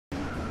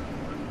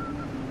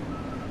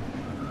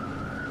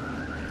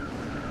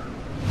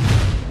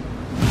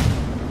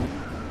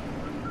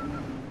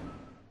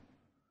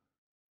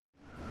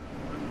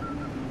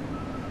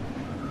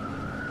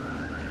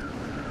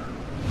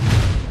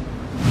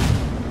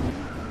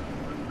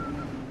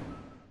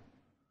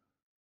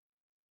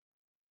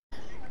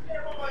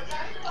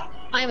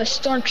I'm a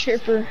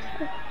stormtrooper.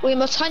 We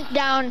must hunt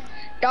down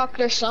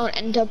Dr. Slone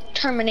and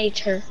terminate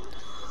her.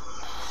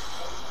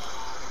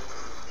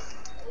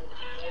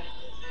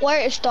 Where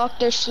is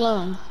Dr.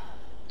 Slone?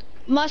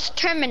 Must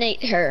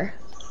terminate her.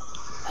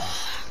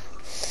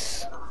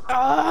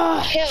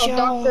 Kill Jones.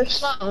 Dr.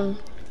 Slone.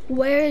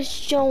 Where is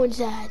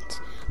Jones at?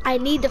 I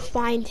need to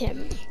find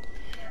him.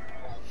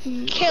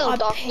 Kill I'll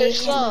Dr. pay him a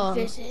Slone.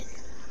 visit.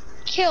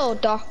 Kill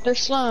Dr.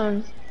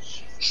 Slone.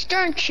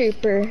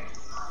 Stormtrooper.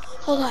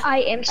 Hold on. I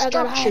am I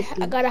gotta hide.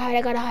 Stormtrooper. I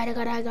gotta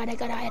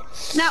hide.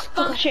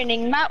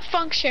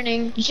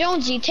 Malfunctioning.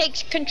 Jonesy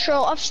takes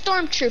control of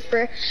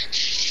Stormtrooper.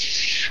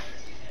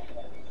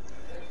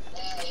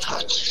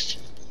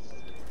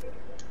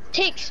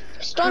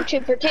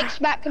 Stormtrooper takes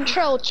back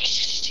control.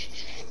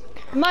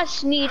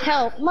 Must need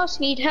help.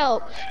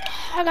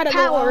 I gotta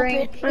Powering.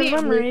 go off it. My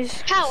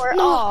memories. Power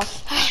No.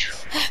 off.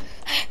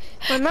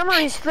 My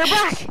memories, they're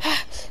back.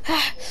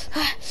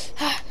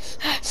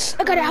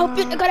 I gotta help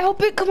it.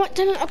 Come on,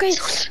 turn it. Okay,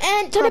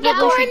 and turn it back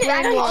Power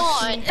on.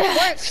 on.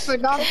 Works for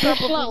Dr.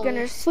 Slone.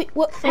 Gonna Wait,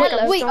 what?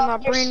 Hello, Wait, still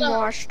not Dr. Slone.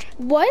 brainwashed.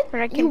 what?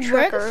 But I You can work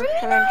trick her for me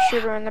and then now?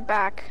 shoot her in the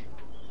back.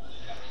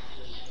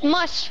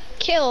 Must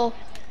kill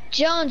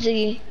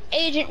Jonesy.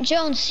 Agent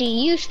Jonesy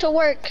used to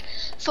work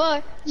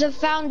for the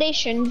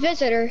Foundation.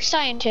 Visitor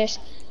scientist.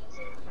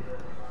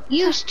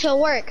 Used to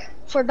work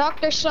for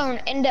Dr. Slone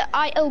and the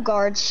IO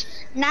guards.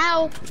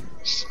 Now,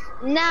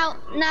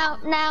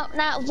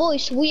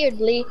 voice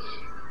weirdly.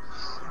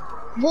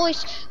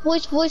 Voice. Now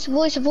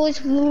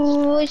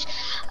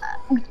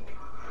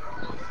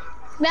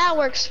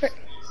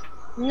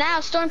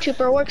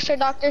Stormtrooper works for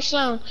Dr.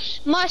 Slone.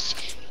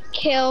 Must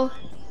kill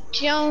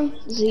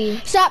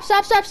Jonesy. Stop.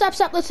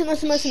 Listen.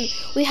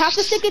 We have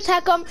to stick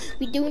attack him.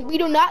 We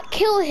do not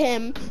kill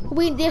him.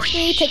 We just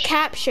need to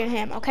capture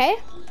him, okay?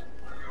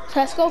 So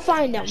let's go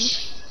find him.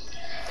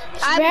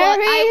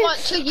 I want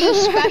to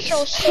use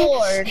special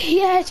sword.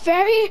 Yeah, it's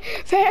very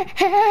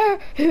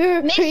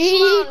Miss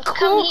Sloan,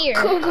 come here.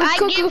 cold.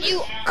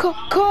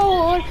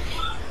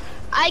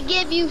 I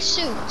give you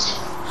suit.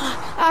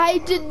 I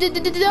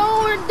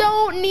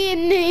don't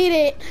need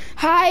it.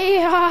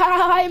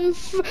 I'm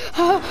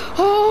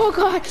oh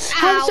god.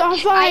 I'm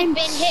fine.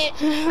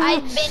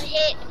 I've been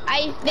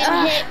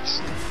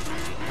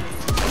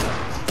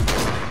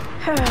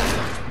hit.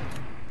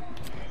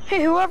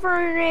 Hey, whoever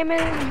your name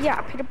is,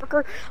 yeah, Peter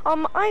Parker.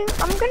 I'm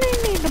gonna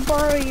need to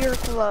borrow your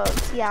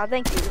gloves. Yeah,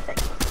 thank you.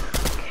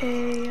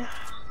 Okay.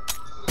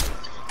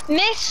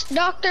 Miss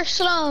Dr.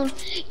 Slone,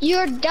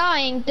 you're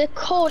dying. The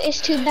cold is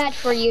too bad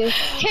for you.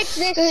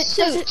 Take this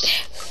suit.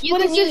 You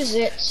can use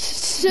it.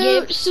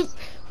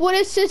 What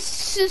is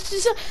this?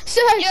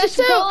 Just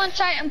go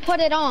inside and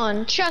put it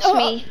on. Trust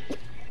me. Okay.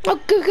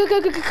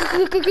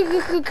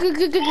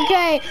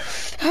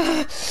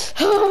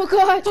 Oh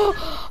god.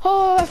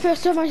 Oh, I feel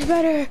so much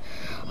better.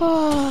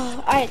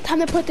 Oh, alright, time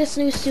to put this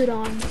new suit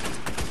on.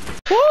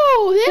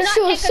 Whoa, this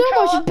feels so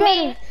much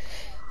better.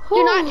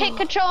 Do not take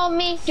control of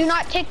me. Do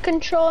not take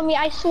control of me,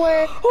 I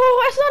swear.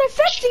 Oh, it's not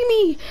affecting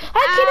me.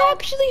 I can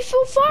actually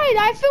feel fine.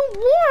 I feel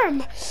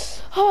warm.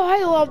 Oh,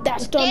 I love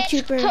that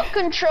Stormtrooper. It took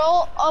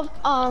control of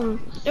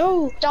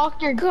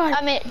Dr. God.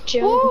 Dr.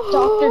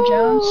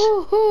 Jones.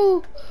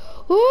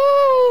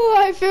 Ooh,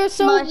 I feel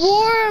so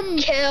warm.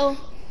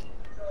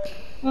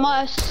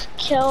 Must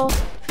kill.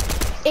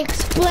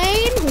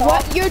 Explain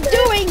what you're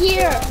doing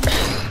here.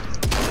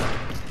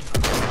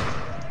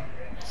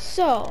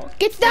 So,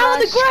 get down on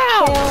the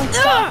ground.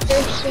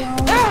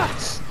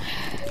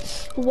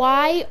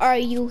 Why are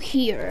you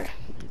here?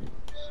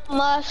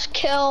 Must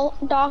kill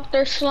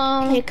Dr.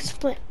 Slone.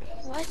 Explain.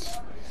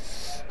 What?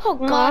 Oh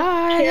God.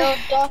 Must kill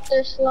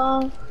Dr.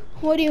 Slone.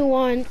 What do you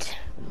want?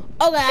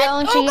 Oh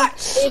God. Oh God.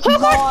 Oh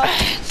God.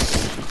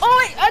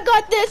 Oh, I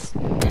got this.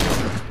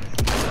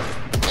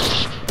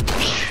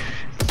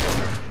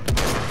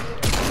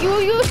 You're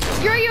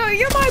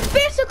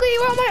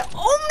my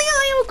only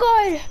IO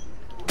guard.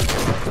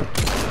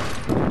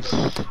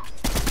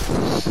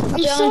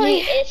 I'm sorry.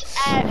 Is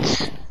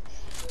at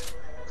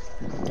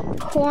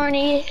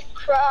Corny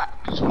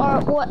Crocs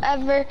or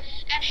whatever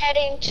and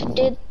heading to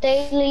the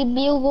Daily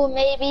Bugle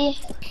maybe.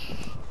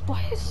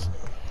 What?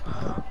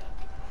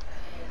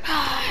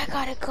 I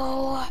gotta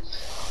go.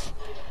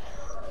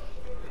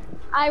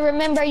 I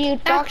remember you,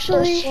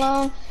 Dr.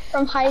 Slone,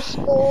 from high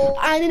school.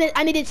 I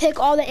need to take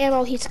all the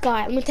ammo he's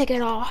got. I'm gonna take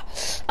it all.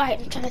 Alright,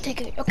 I'm trying to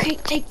take it. Okay,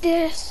 take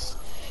this.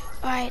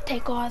 Alright,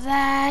 take all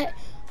that.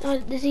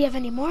 Does he have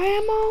any more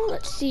ammo?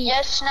 Let's see.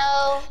 Yes,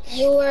 no.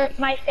 You were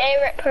my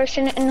favorite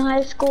person in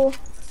high school.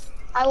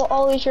 I will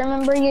always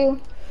remember you.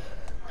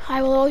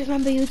 I will always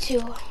remember you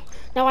too.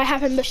 Now I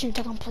have a mission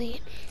to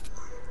complete.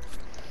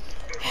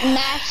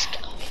 Mask,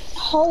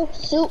 whole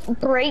suit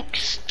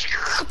breaks.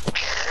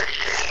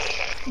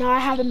 Now I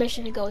have a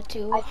mission to go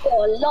to. I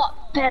feel a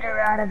lot better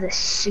out of this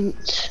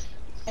suit.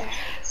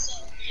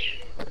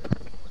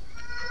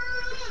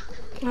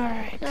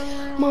 Alright.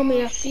 Mommy,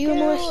 a few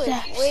more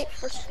steps. Wait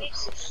for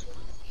space.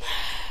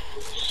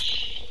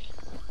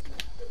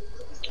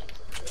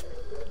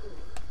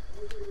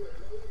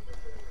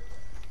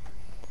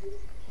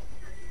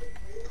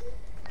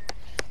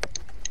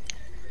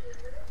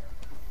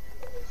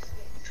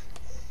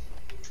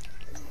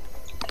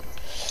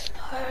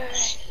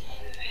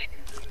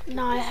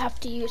 Now I have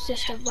to use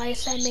this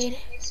device I made.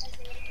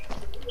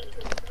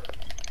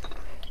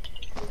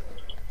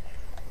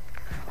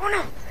 Oh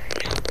no!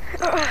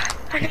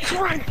 I need to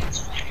run.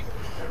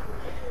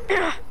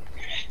 Yeah.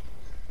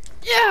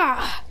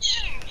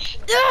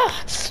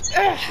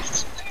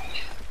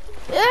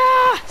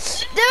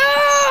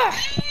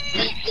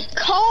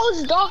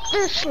 Calls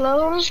Dr.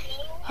 Slone.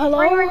 Hello?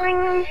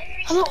 Ring.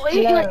 Hello?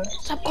 Hello.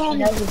 Stop calling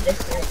me. Know the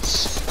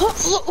difference. What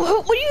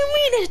do you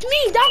mean? It's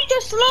me,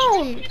 Dr.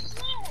 Sloan.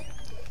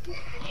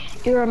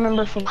 Do you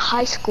remember from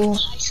high school?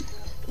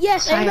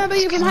 Yes, I remember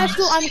you from high Science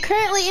school. I'm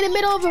currently in the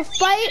middle of a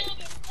fight.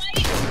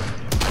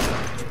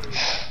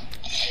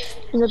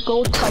 The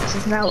gold touch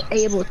is now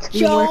able to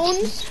be working,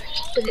 Jones.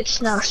 but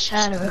it's now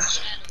shadow.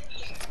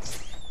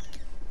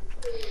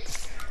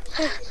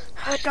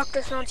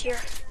 Dr. Sloan's here.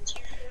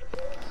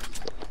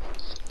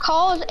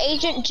 Calls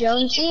Agent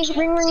Jonesy.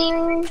 Ring,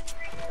 ring, ring.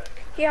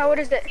 Yeah, what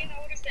is it?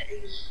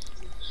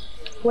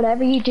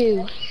 Whatever you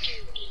do,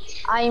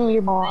 I am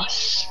your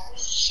boss.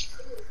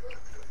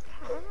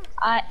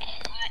 I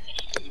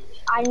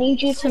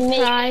need you to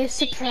make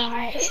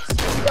Surprise.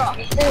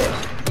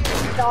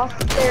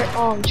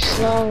 Dr.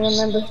 Sloan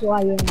remember who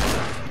I am.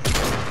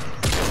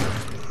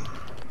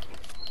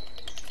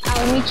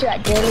 I'll meet you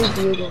at Daily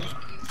Bugle.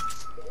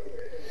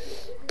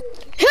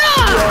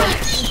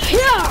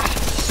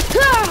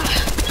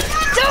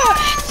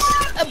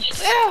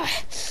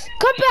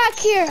 Come back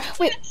here.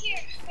 Wait.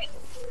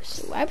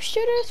 Web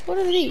shooters? What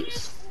are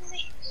these?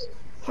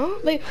 Huh?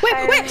 Wait. What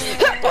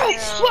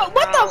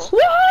the?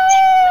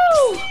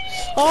 Whoa!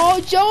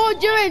 Oh, Joel,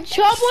 you're in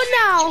trouble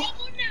now.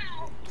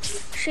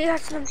 She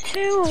has them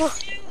too.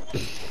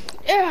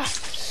 Yeah.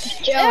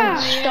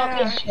 Jones, stop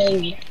your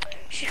shade.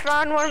 She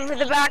found one with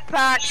the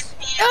backpacks.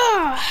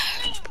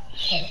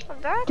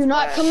 Do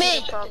not come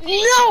in.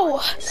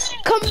 No!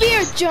 Come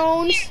here,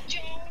 Jones.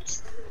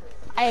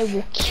 I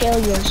will kill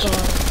your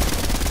guard.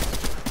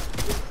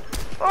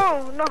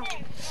 Oh no.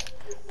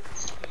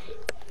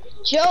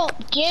 Joe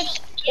gives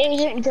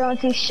Agent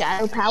Jones his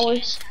shadow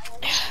powers.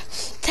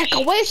 Take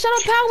away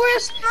shadow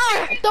powers.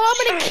 Throw him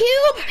in a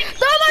cube.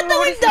 Throw him out the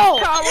window.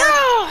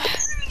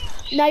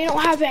 Now you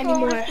don't have it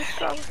anymore.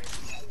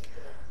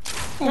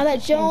 Now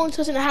that Jones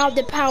doesn't have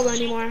the power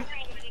anymore.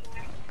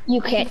 You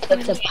can't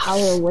take the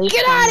power away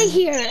Get from out me. of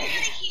here.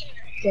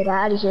 Get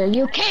out of here.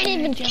 You can't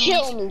even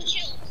kill me.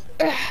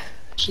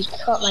 She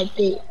cut my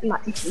bait.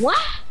 What?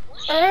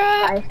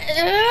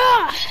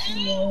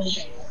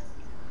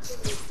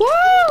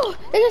 Whoa!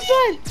 It's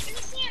fun.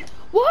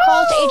 Whoa!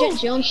 Calls Agent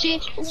Jonesy.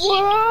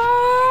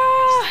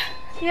 Whoa!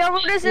 Yeah,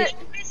 what is it?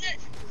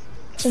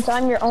 Since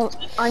I'm your boss.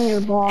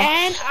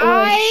 And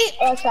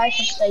I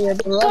should say your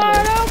brother. got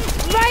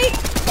him right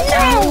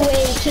now. No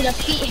way to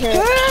defeat her.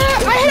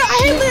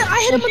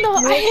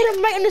 I hit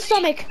him right in the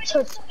stomach.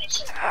 So,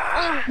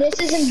 this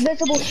is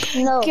invisible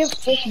snow.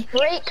 Just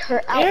break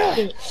her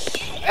outfit.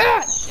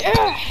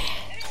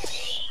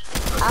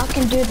 I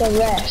can do the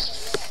rest.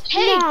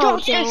 Hey, No,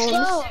 Dr. Jones.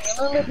 Sloan,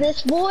 remember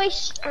this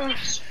voice?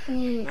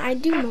 I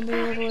do remember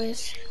your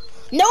voice.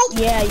 Nope.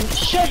 Yeah, you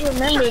should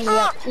remember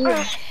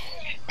me.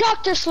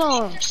 Dr.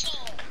 Sloan.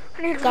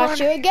 Got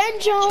you again,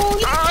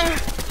 Jones.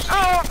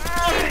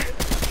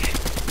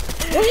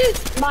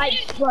 Leave my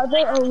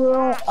brother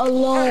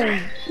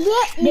alone.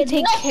 Let me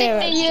take care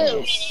of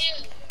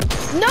this.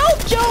 No,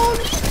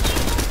 Jones.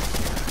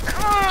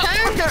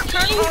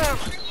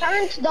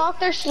 Turns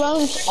Dr.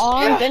 Sloan's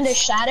arms into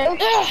shadow.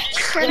 Get off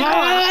of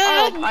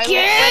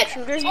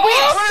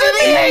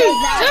me!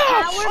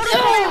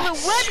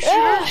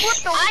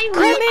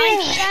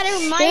 I'm shadow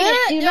minded.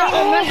 Do you not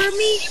remember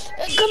me?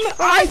 Come here.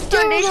 I do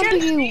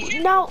remember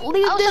you. Now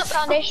leave this.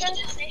 Foundation?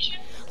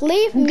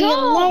 Leave me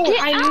alone.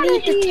 Get I out need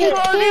of to here. take care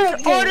of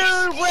this.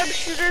 Auto web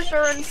shooters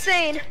are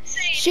insane.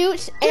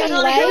 Shoots and I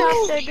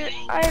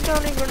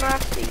don't even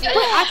have to. Wait,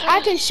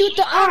 I can shoot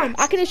the arm.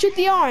 I can shoot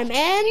the arm,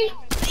 and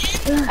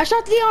I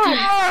shot the arm.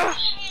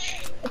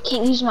 I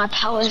can't use my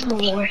powers no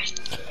more.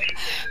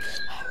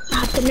 I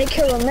have to make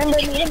her remember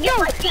me to get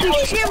my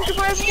powers. Jammed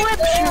my web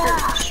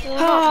shooter.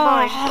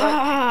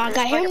 I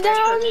got him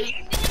down.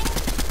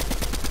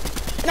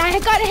 And I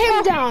got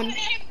him down.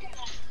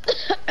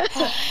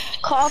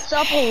 Coughs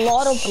up a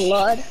lot of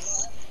blood.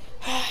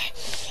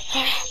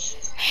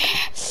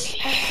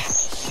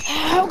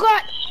 Oh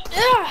God.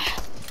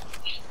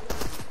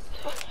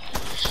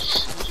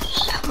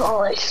 I've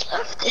always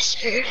loved this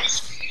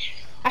earth.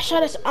 I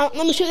shot his arm.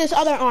 Let me shoot this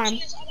other arm.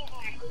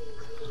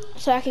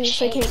 So I can't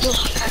go.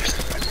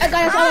 I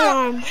got his other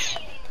arm.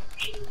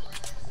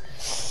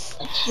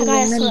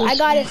 I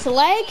got his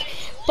leg,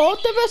 both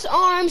of his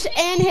arms,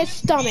 and his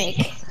stomach.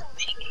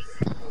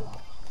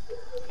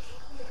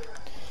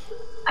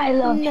 I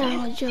love you.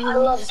 No, Jones. I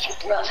love you,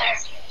 brother.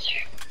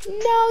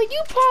 No,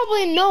 you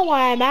probably know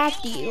why I'm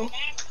after you.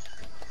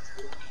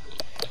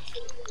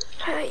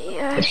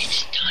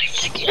 It's time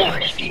to get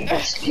out of here.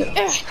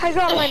 I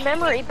got my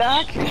memory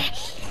back.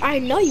 I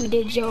know you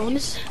did,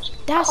 Jones.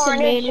 That's the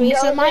main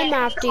reason I'm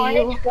after you.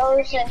 Carnage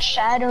goes and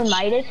Shadow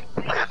Knighted.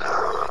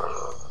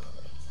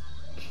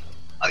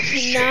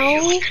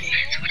 Now,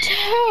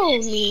 tell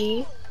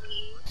me,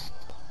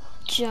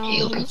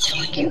 Jones,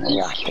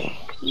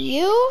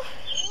 you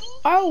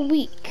are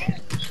weak.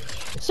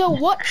 So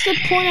what's the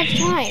point of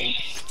trying?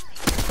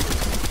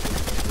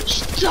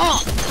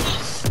 Stop!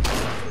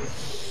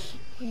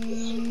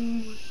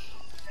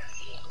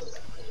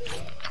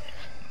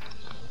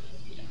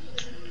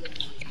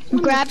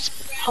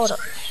 Hold on.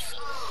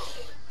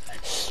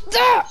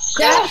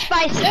 Grab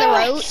Spice's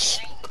throat.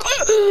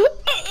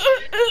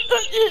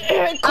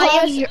 I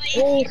am your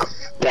old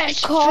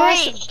best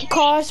friend.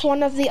 Cause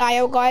one of the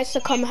IO guys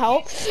to come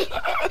help.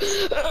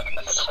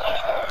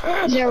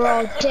 They're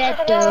all dead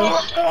though.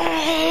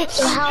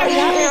 So how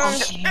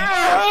is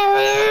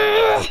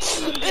that?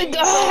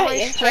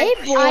 Hey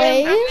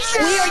boys.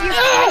 We are your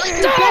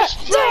best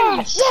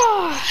friends.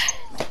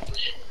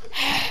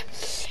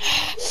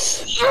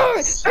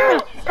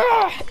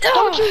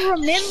 Don't you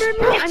remember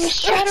me? I'm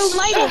Shadow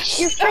Midas,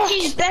 your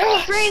freaking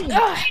best friend.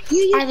 You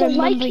used to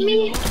like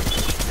me?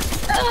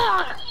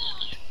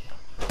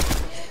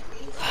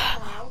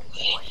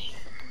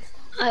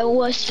 I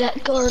was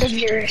that guard of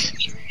yours.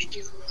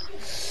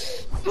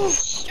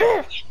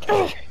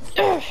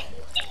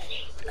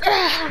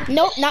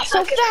 Nope, not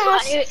so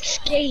fast.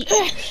 Escape.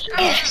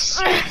 Yes.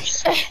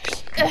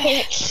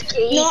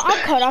 Escape. No, I'll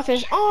cut off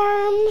his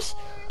arms.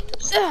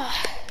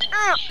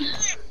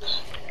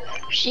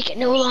 She can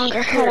no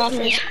longer Cut off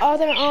hurt me. his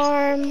other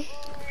arm.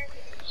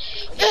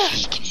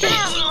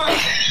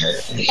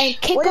 And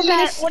kick him in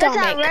his What does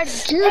that stomach. red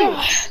do?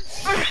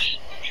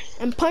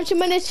 And punch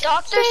him in his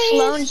Dr. face.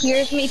 Slone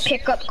hears me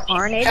pick up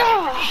Carnage.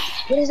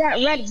 What does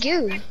that red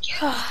do?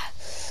 Pick up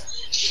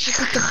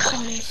the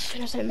Carnage. It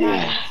doesn't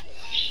matter.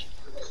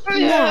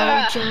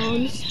 Now,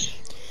 Jones.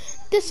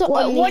 This will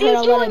only What are hurt you a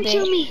little doing bit.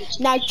 to me?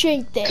 Now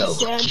drink this.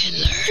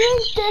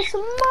 Drink this,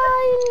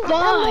 mine.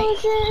 Bye.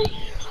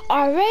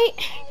 Alright.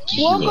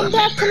 Welcome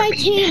back to my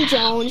team,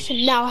 Jones.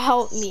 Now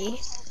help me.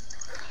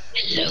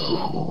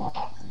 Hello,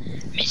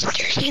 Mr.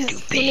 Stupid.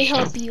 Let me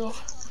help you.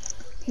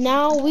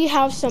 Now we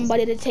have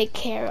somebody to take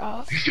care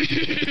of.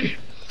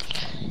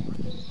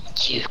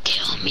 You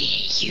kill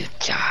me, you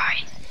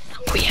die.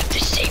 We have the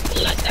same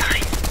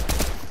bloodline.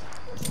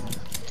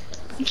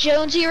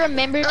 Jonesy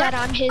remembers that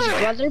I'm his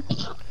brother.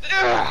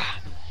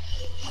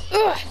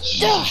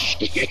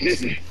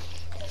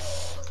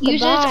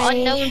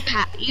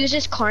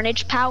 Uses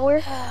Carnage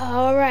power.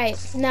 Alright,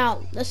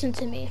 now listen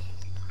to me.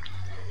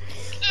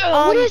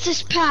 What is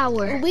this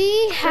power?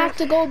 We have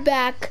to go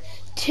back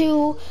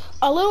to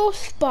a little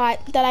spot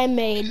that I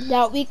made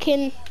that we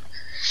can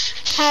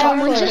have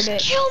Someone for a just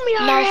bit. kill me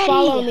already. Now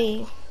follow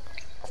me.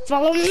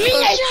 Follow me,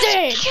 I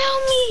said. Just kill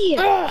me.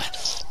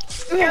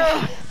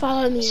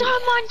 Follow me.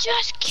 Someone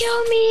just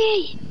kill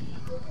me.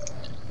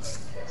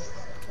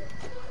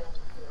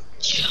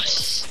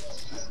 Just.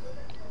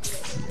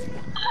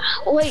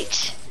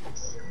 Wait.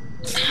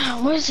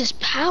 What is this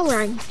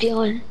power I'm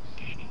feeling?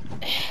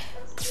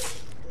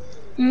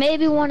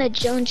 Maybe one of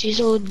Jonesy's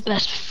old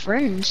best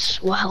friends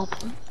will help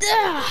him.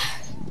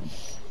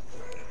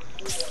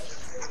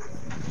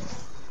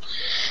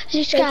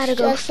 Just gotta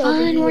go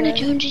find one of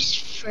Jonesy's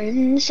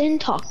friends and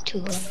talk to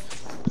him.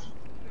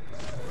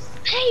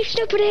 Hey, you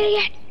stupid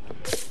idiot!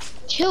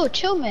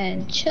 Chill,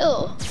 man,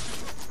 chill.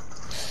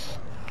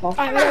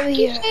 I'm over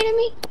here. Say to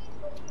me?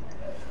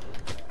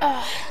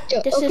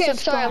 Okay,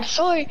 I'm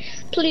sorry.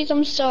 Please,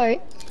 I'm sorry.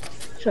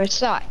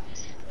 Sorry.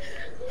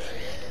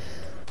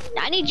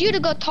 I need you to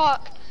go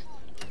talk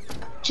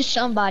to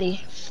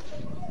somebody.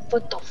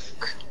 What the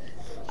fuck?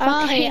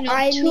 Okay,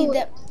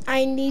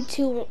 I need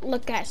to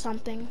look at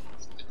something.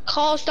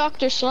 Calls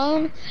Dr.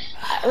 Slone.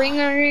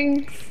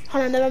 Ring.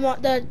 Hold on,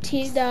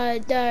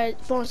 the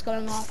phone's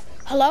going off.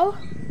 Hello?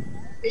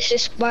 This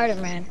is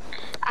Spider-Man.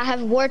 I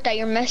have word that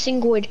you're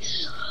messing with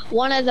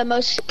one of the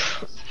most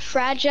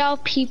fragile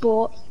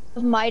people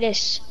of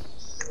Midas.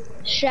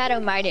 Shadow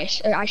Midas,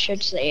 or I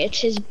should say. It's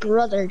his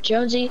brother.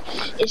 Jonesy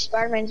is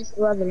Spider-Man's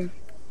brother.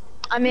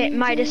 I mean,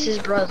 Midas's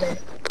brother.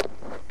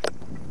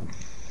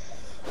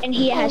 And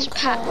he has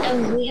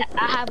I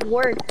have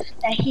word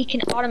that he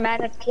can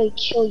automatically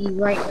kill you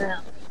right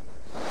now.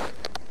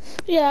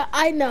 Yeah,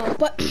 I know,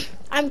 but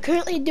I'm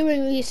currently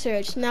doing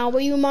research. Now,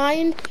 will you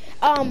mind?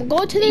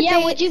 Go to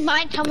the would you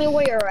mind telling me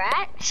where you're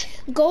at?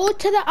 Go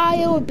to the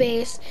IO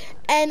base,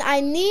 and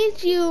I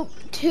need you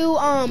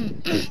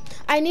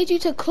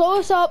to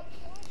close up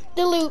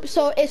the loop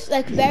so it's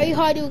like very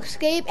hard to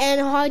escape and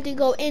hard to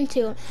go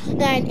into.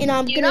 And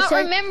I'm gonna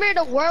say, remember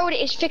the world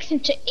is fixing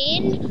to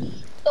end.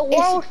 The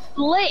world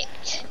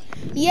flipped.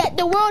 Yeah,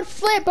 the world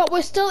flipped, but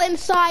we're still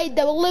inside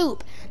the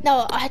loop.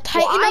 Now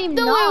tighten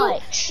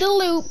up the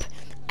loop,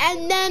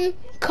 and then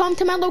come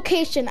to my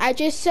location. I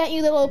just sent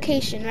you the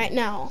location right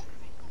now.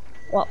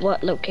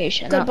 What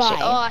location? Goodbye.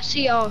 I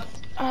see y'all.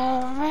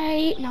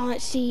 Alright, now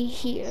let's see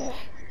here.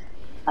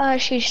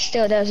 She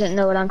still doesn't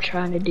know what I'm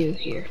trying to do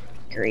here.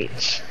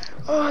 Great.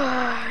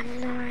 Oh,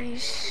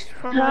 nice.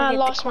 I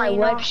lost my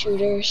web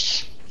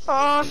shooters.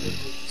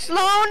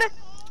 Slone?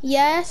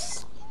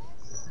 Yes?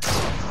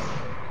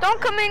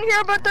 Don't come in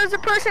here, but there's a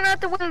person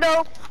at the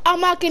window. I'm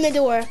locking the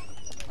door.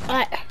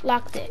 Alright,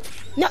 locked it.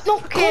 No,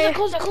 okay.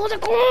 Close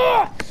it.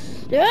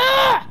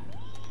 Yeah!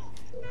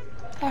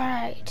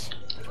 Alright.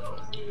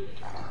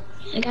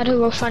 I gotta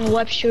go find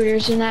web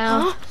shooters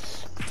now. Huh?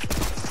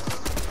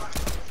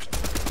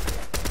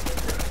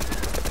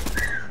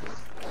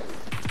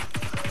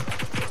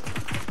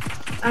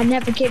 I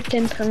never gave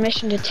them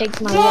permission to take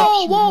my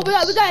Whoa, we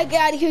gotta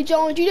get out of here,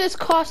 Jones. You just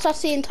cost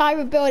us the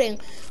entire building.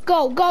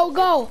 Go. Back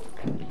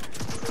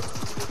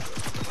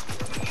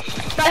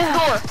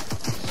door.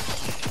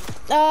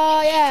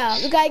 Yeah,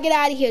 we gotta get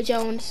out of here,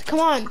 Jones.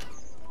 Come on.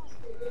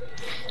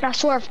 I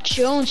swear if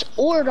Jones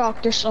or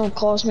Dr. Slone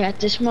calls me at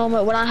this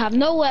moment when I have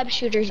no web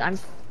shooters, I'm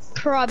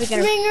probably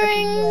gonna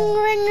Ring.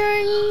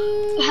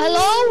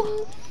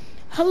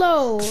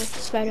 Hello,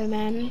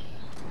 Spider-Man.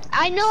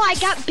 I know I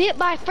got bit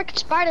by a freaking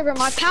spider, but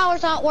my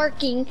powers aren't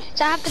working,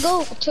 so I have to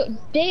go to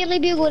Daily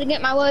Bugle to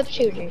get my web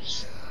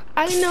shooters.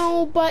 I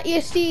know, but you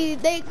see,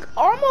 they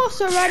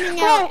almost are running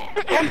out,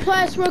 and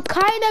plus we're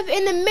kind of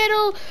in the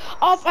middle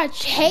of a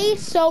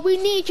chase, so we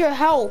need your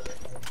help.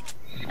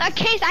 A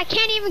case, I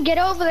can't even get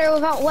over there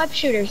without web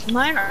shooters.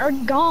 Mine are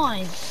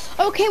gone.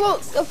 Okay, well,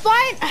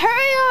 fine,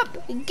 hurry up,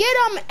 get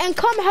them, and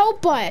come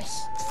help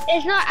us.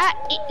 It's not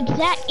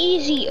that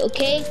easy,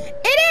 okay? It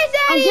is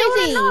that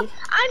easy.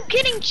 I'm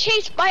getting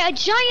chased by a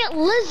giant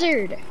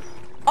lizard.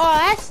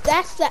 Oh,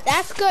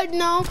 that's good,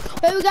 no.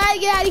 But we gotta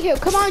get out of here.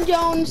 Come on,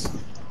 Jones.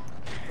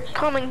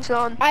 Coming,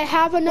 son. I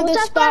have another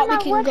spot we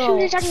can go.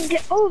 I can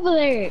get over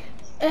there.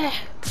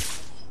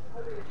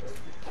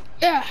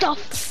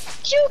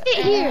 You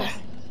get here.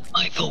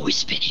 I've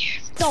always been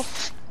here.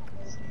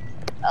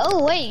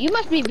 Oh wait, you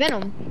must be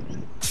Venom.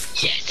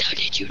 Yes, how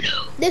did you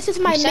know? This is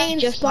my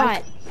main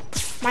spot.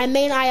 My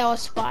main IO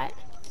spot.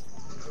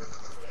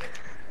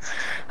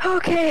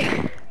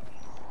 Okay.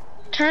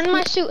 Turn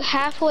my suit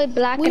halfway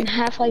black and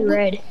halfway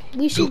red.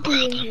 We should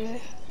be in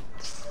here.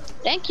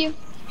 Thank you.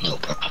 No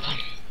problem.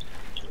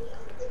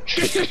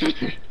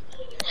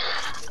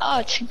 Oh,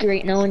 it's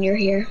great knowing you're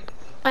here.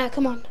 Alright,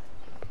 come on.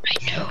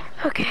 I know.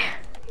 Okay.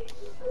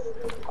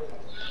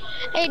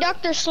 Hey,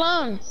 Dr.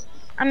 Slone.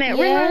 I mean,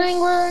 Yes.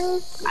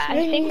 ring.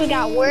 I think we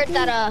got word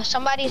that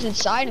somebody's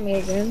inside of me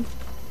again.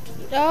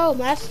 No,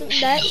 that's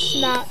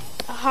not.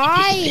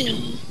 Hi,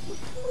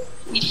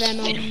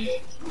 Venom.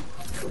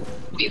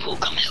 We will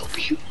come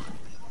help you.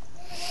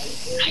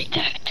 I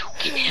have to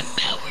get him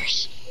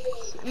powers.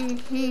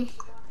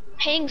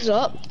 Hangs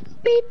up.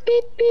 Beep,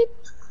 beep, beep.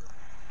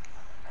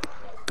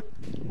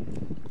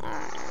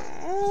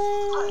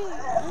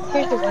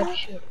 Here's the web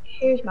shooter.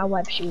 Here's my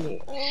web shooter.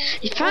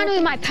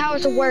 Finally, my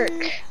powers will work.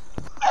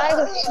 I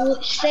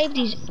gotta save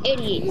these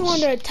idiots. We're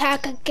under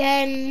attack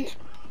again.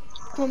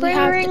 We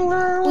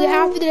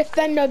have to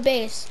defend our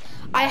base.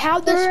 I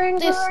have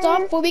this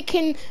stuff where we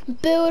can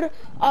build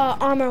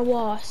armor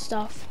wall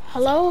stuff.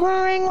 Hello?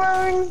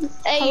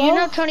 Hey, Hello? you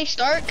know Tony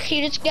Stark?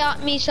 He just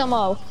got me some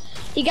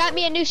he got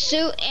me a new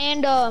suit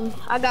and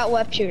I got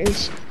web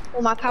shooters.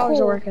 Well, my powers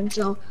are working,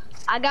 so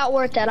I got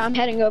word that I'm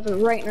heading over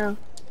right now.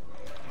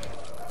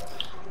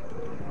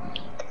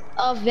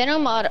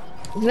 Venom. What?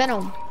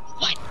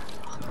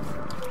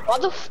 Why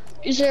the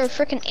is there a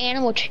freaking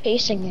animal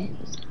chasing me?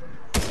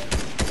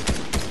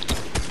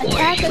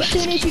 Attack as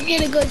soon as you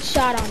get a good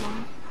shot on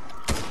them.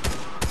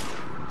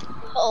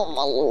 Oh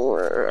my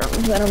lord.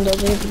 Venom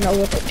doesn't even know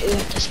what to do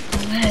at this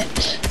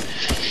moment.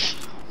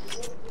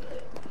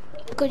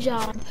 Good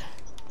job.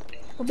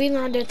 We're being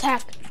under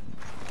attack.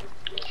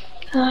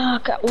 Oh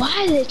god,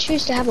 why did they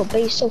choose to have a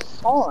base so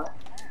far?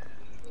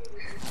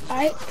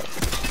 Alright.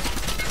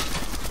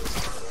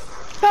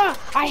 Ah,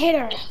 I hit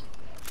her.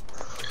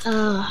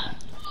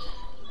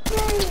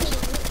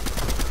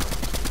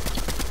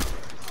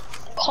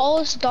 Call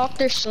us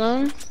Dr.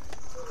 Slone.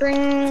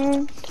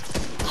 Bring.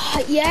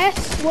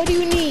 Yes, what do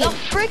you need?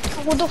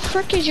 The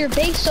frick is your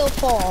base so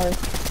far?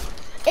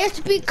 It's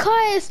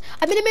because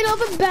I'm in the middle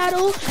of a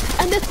battle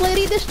and this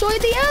lady destroyed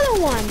the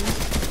other one.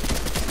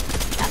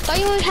 I thought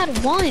you only had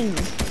one.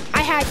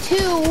 I had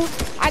two.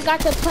 I got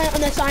the plant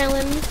on this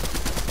island.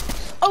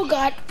 Oh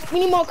god, we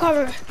need more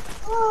cover.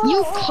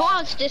 You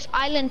caused this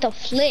island to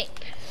flip.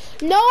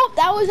 No,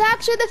 that was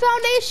actually the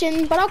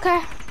foundation, but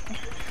okay.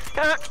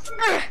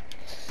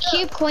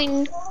 Cube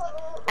Queen.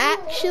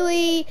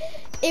 Actually,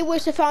 it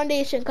was the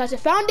foundation, because the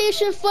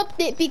foundation flipped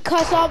it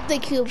because of the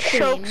Cube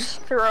Queen. Choke's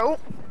throat.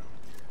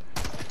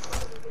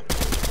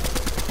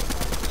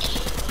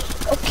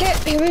 Okay,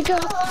 here we go.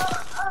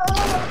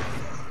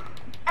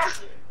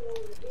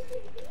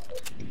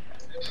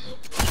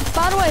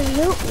 By the way,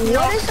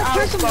 what is the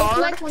person look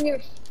like when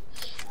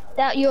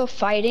you're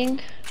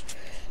fighting?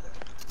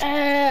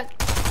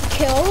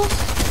 Kills.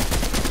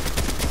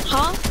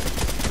 Huh?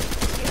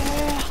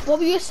 What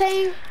were you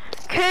saying?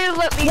 Okay,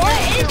 let me What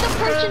get is the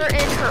person her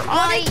in her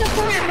What eye. does the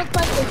person look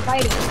like they're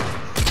fighting?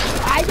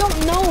 I don't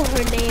know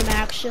her name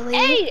actually.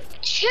 Hey,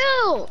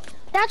 chill!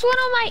 That's one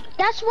of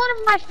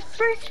my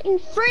freaking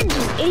friends,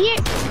 you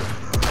idiot!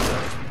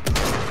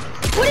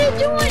 What are you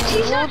doing?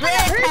 She's not trying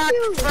to hurt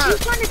you! She's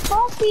trying to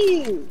talk to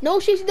you! No,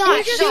 she's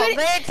not.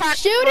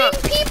 Shooting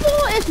people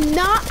is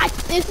not Why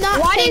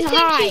do saying you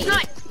think hi. she's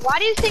not? Why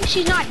do you think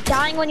she's not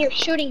dying when you're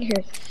shooting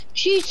her?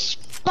 She's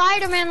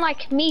Spider-Man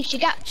like me.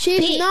 She's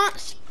bit. Not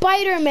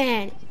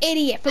Spider-Man,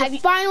 idiot. For the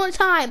final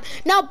time.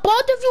 Now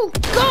both of you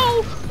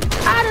go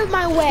out of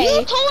my way.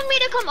 You told me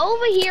to come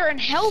over here and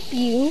help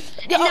you,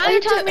 and now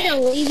you're telling me to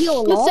leave you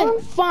alone?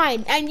 Listen,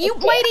 fine. And you,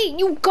 lady,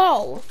 you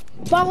go.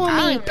 Follow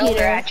me,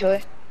 Peter.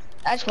 Actually,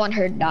 that's one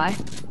her die.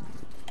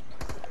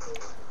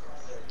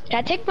 Can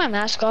I take my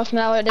mask off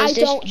now, or does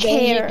this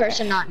Jamie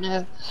person not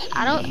know?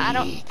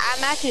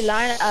 I'm actually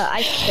lying.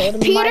 I killed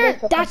him. Peter,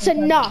 that's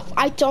enough.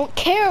 I don't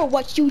care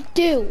what you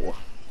do.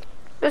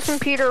 Listen,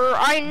 Peter,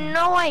 I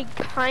know I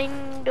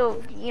kind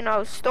of,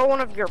 stole one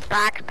of your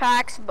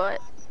backpacks, but...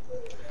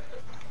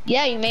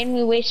 Yeah, you made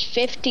me waste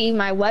 50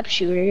 my web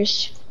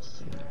shooters.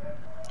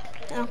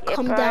 Now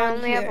come down I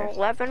only here. have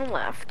 11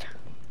 left.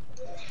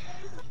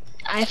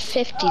 I have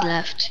 50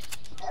 left.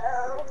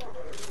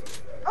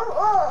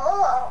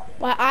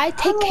 While I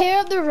take care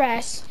of the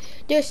rest,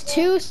 there's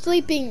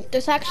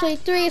actually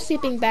 3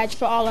 sleeping beds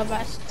for all of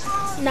us.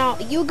 Now,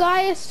 you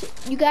guys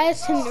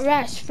can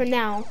rest for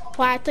now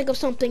while I think of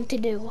something to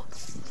do.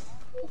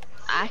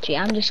 Actually,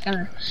 I'm just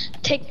gonna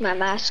take my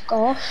mask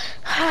off.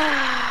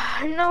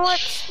 You know what,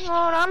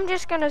 Slone? I'm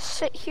just gonna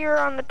sit here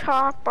on the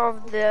top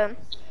of the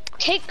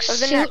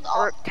suit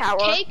off. Tower.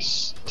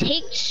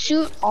 Take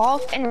suit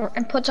off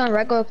and puts on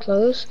regular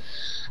clothes.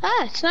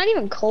 It's not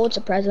even cold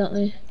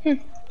surprisingly.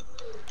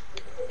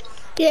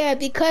 Yeah,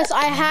 because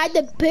I had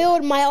to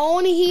build my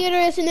own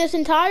heaters in this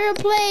entire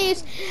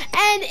place,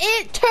 and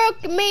it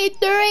took me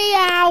 3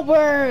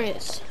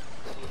 hours.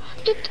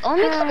 Dude, let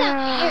me come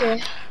down here.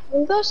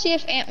 We'll go see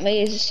if Aunt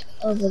May's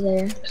over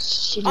there.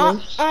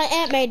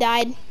 Aunt May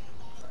died.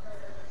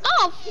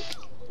 Oh,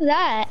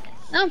 that.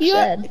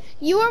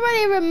 You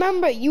already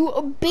remember,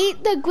 you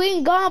beat the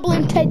Green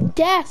Goblin to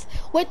death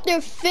with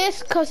their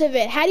fist because of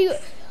it. How do you...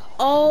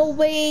 Oh,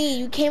 wait,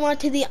 you came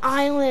onto the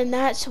island,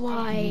 that's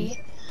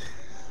why.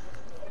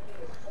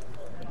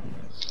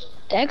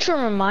 Thanks for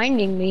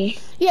reminding me.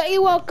 Yeah,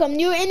 you're welcome.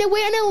 You were in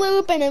a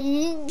loop,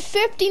 and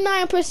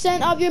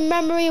 59% of your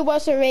memory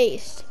was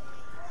erased.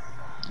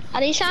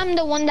 At least I'm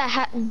the one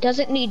that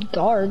doesn't need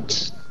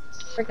guards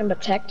to freaking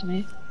protect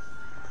me.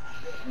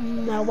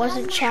 I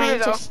wasn't trying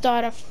to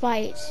start a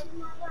fight.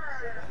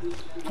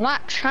 I'm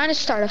not trying to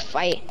start a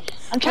fight.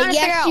 I'm trying to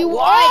figure out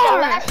why the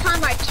last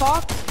time I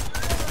talked.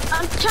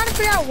 I'm trying to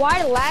figure out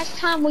why the last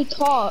time we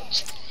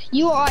talked,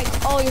 you were like,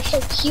 "Oh, you're so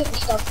cute and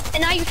stuff,"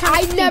 and now you're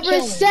trying to. I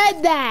never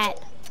said that.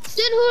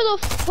 Then who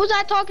was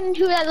I talking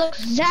to that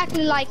looks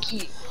exactly like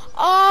you?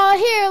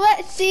 Here,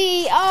 let's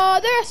see.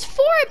 There's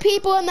 4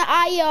 people in the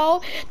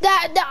IO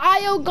that the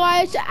IO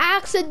guys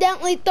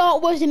accidentally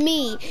thought was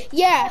me.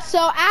 Yeah,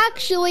 so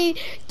actually,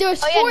 there's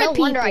 4 people. No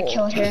wonder I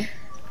killed her.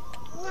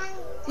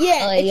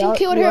 Yeah, if you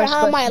killed her,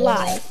 how am I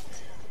alive?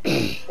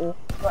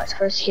 Let's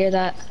first hear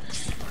that.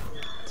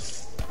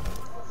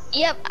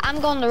 Yep, I'm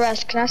going to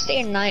rest. Can I stay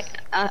at night?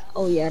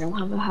 Oh yeah, I don't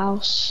have a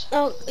house.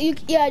 Oh,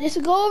 yeah,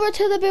 just go over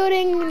to the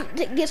building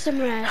to get some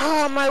rest.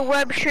 Oh, my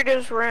web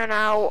shooters ran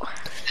out.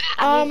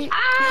 Now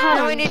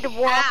I need to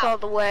walk all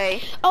the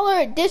way.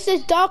 Alert, this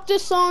is Dr.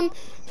 Slone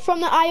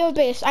from the IO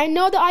base. I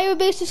know the IO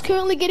base is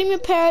currently getting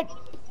repaired.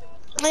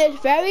 And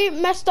it's very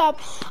messed up.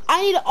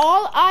 I need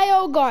all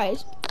IO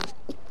guys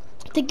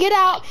to get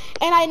out,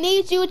 and I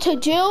need you to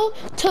drill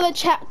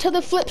to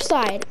the flip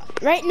side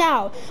right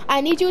now.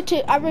 I need you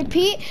to, I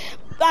repeat,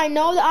 I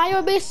know the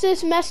IO base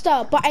is messed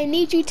up, but I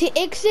need you to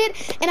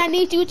exit, and I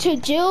need you to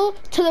drill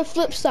to the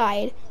flip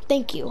side.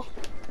 Thank you.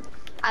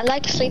 I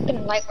like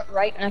sleeping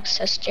right next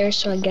to the stairs,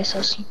 so I guess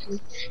I'll sleep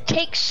through.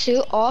 Take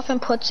suit off and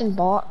puts in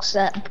box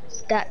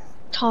that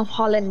Tom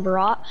Holland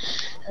brought.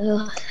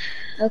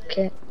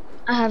 Okay,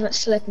 I haven't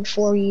slept in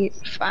 4 years.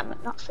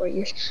 Not 4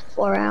 years.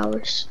 4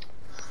 hours.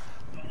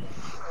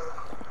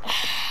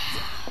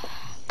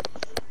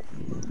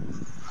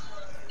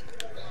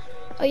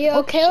 Are you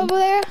okay over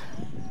there?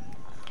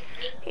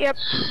 Yep.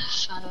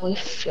 Finally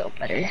feel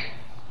better.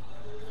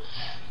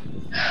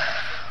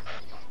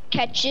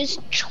 Catches.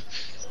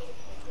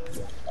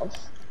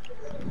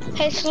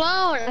 Hey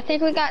Slone, I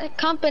think we got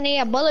company.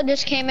 A bullet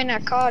just came in, I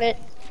caught it.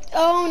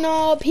 Oh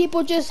no,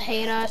 people just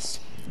hate us.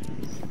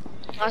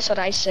 That's what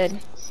I said.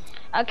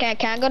 Okay,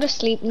 can I go to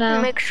sleep now?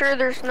 Make sure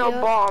there's no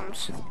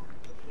bombs.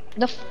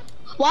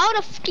 Why would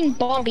a fucking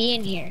bomb be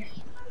in here?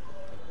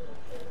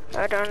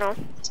 I don't know.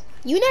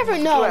 You never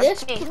know. This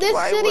city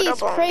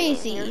is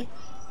crazy.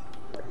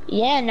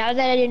 Yeah, now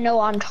that I didn't know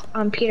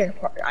I'm Peter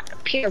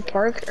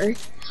Parker.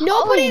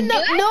 Nobody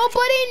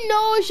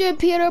knows you're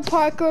Peter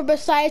Parker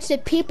besides the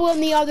people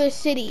in the other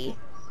city.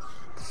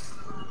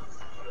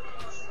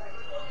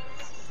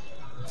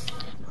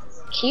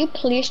 Can you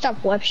please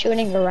stop web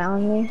shooting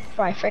around me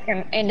before I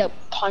freaking end up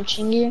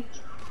punching you?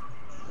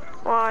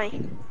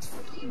 Why?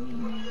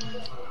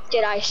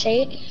 Did I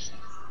say it?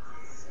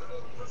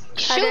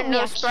 I didn't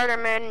know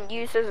Spider-Man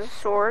uses a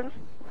sword.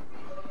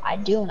 I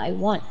do, and I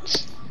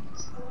won't.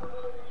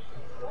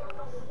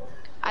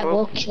 I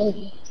will kill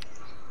you.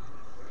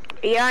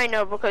 Yeah, I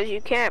know, because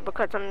you can't,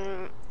 because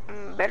I'm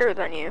better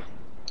than you.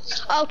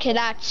 Okay,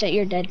 that's it.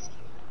 You're dead.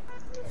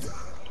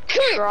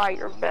 try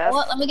your best.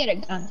 What? Let me get a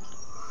gun.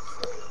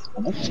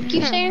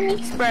 Keep saying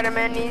me?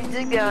 Spider-Man needs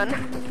a gun.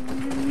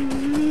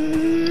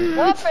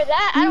 Well, for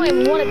that, I don't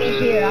even want to be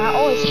here. I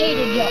always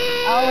hated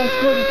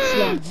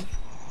slums.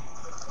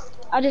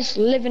 I just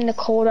live in the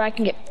cold where I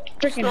can get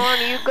freaking. Slone,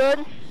 are you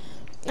good?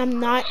 I'm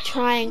not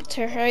trying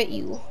to hurt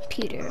you,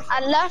 Peter.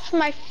 I left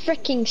my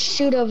freaking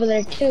suit over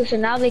there too, so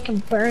now they can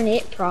burn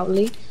it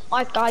probably.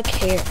 Like I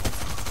care.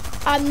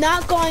 I'm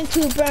not going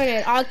to burn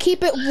it. I'll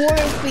keep it warm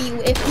for you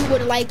if you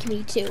would like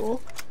me to.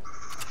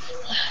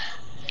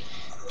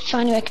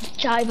 Finally, I can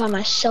die by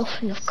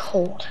myself in the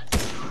cold.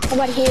 How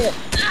about here?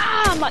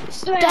 Ah, my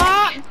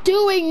Stop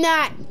doing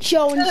that,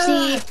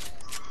 Jonesy.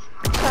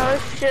 I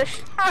was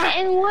just.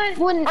 And when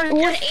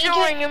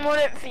showing him what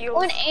it feels.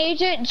 when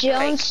Agent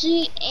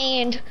Jonesy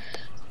and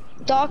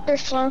Dr.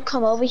 Slone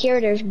come over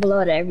here, there's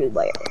blood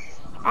everywhere.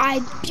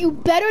 You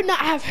better not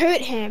have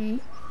hurt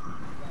him.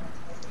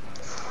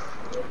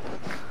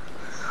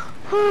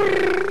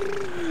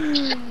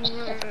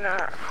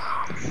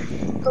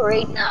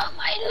 Great, now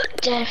my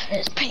death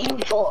is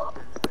painful.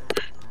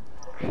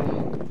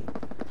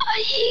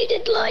 I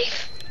hated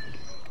life.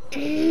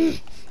 You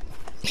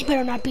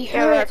better not be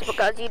Yeah, hurt. that's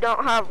because you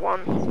don't have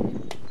one.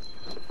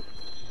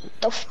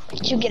 The f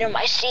did you get in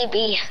my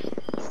CB?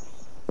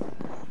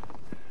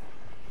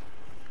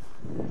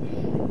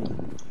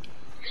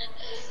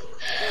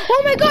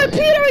 Oh my God,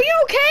 Peter, are you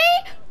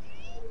okay?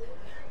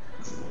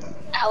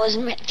 I was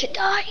meant to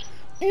die.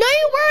 No,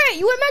 you weren't.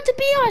 You were meant to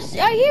be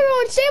a hero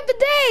and save the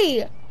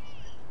day.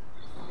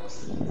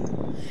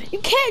 You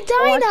can't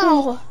die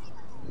now.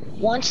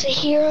 Once a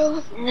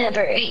hero,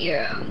 never a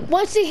hero.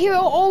 Once a hero,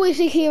 always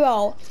a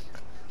hero.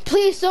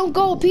 Please don't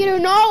go, Peter,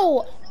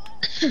 no.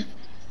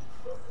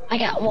 I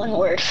got one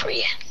word for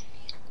you.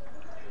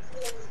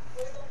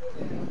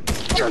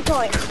 You're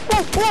going.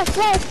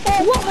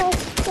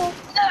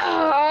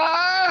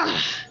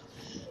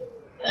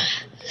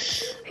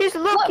 He's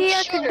lucky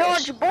I can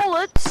dodge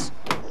bullets.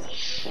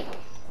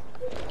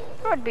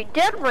 I'd be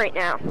dead right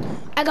now.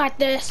 I got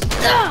this.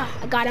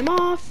 I got him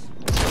off.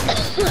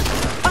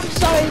 I'm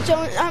sorry,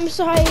 Jones. I'm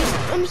sorry, Peter.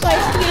 I'm so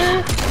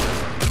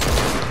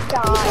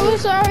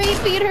sorry,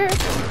 Peter.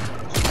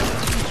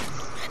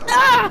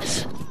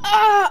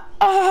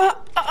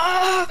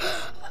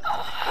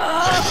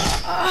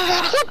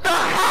 What the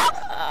heck?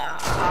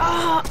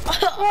 What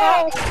the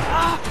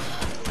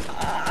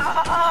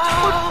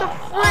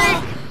freak?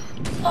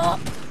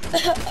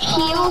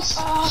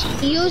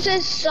 He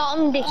uses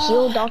something to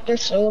heal Dr.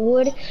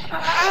 Slowood.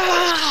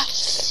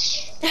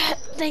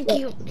 Thank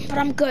you, but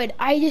I'm good.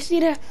 I just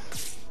need to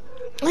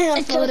lay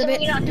off a little bit.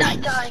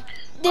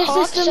 This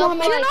is the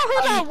moment. Do you know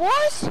who that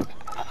was?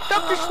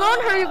 Dr.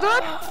 Slone, are you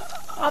good?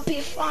 I'll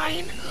be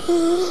fine.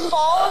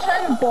 Falls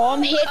and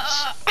bomb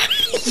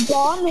hits.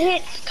 Bomb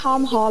hits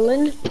Tom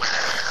Holland.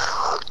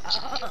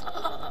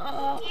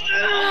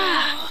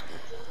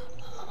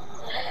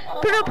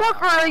 Peter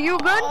Parker, are you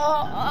good?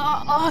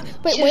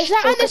 Wait, was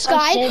that in the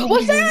sky?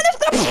 Was that in the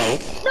sky?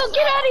 No,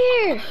 get out of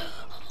here!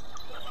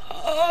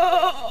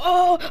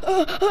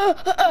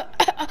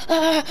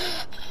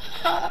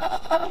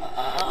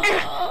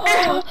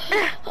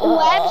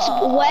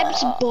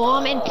 Webb's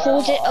bomb and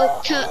pulls it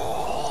up to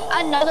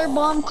another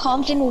bomb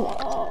comes and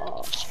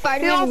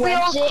Spider-Man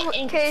webs it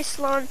and okay,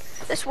 Slone,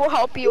 this will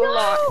help you a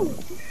lot.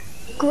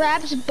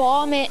 grabs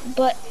bomb it,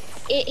 but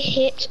it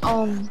hits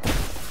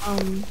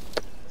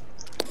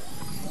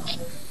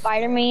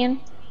Spider-Man.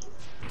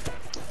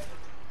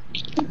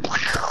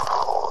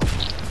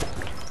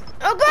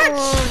 Oh God!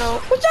 Oh no!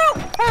 Watch out!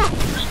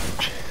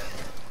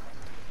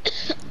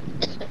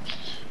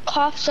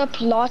 Coughs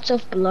up lots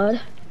of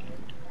blood.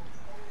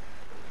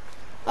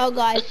 Oh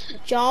God,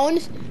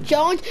 Jones!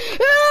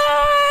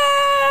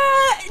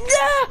 Ah!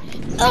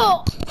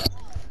 Oh!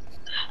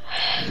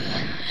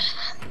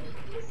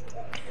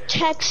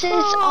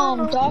 Texas,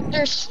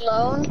 Dr.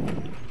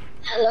 Slone.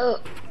 Hello.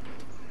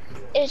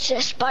 It's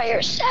a spire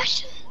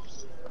assassin.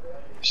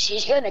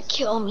 She's gonna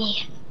kill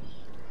me.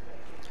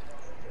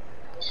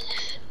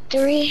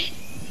 3,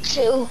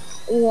 2,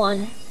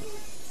 1.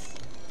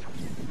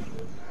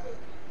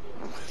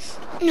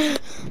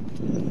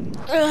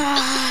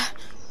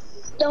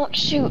 Don't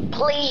shoot,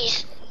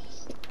 please.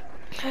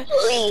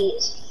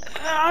 Please.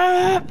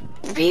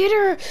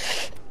 Peter!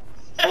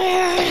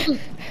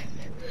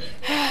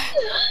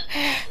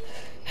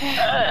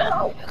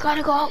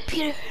 Gotta go out,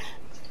 Peter.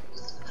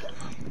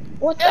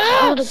 What the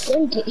hell did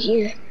they get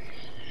here?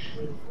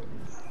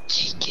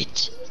 Take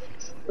it.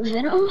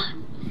 Venom?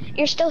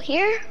 You're still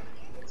here?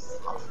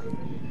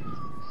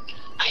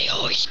 I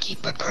always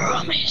keep a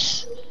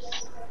promise.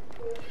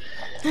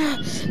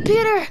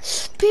 Peter!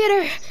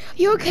 Peter!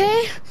 You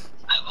okay?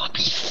 I will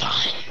be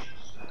fine.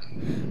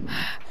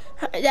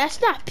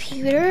 That's not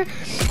Peter.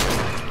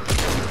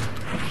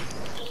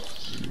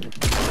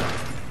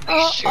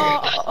 Oh.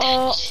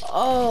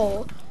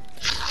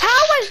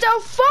 How is there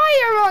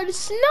fire on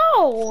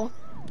snow?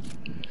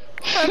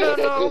 I don't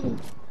know.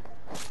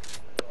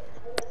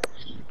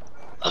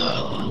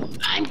 Oh,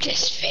 I'm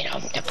just fed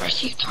up the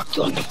person you talked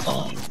to on the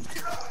phone.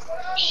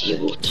 She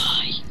will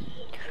die.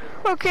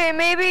 Okay,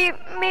 maybe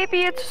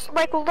it's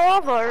like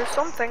lava or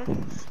something.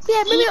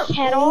 Yeah, maybe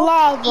kettle.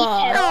 lava.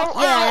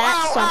 kettle. Yeah,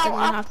 that's something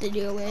we'll have to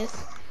deal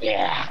with.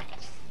 Yeah.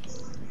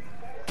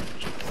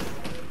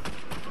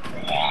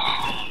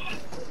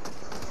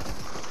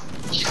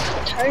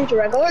 Turn to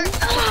regular.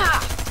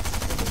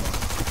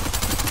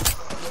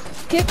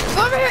 Get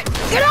over here!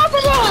 Get off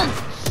of him!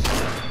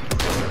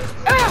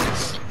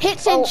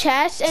 Hits in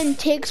chest and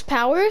takes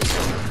powers.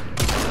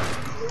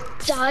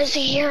 Die's a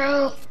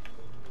hero.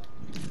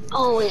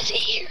 Always a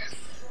hero.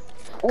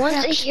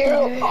 Once a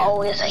hero,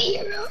 always a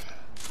hero.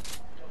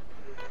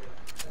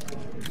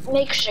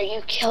 Make sure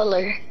you kill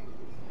her.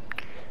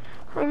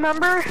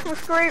 Remember,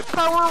 with great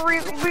power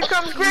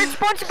becomes great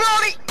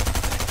responsibility.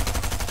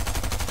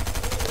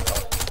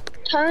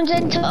 Turns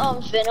into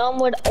Venom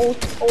with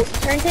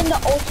turns into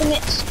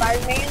Ultimate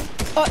Spider-Man.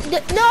 No,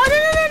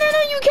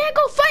 you can't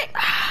go fight.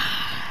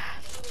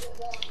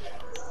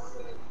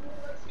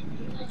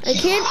 I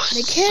can't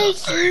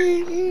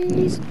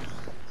see.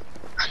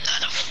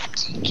 Another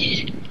fucking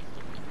kid.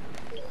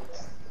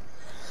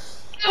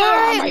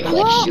 Alright, my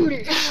well,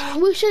 shooters.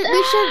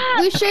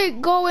 we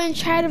should go and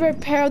try to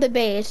repair the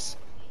base.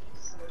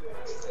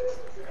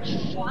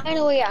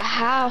 Finally a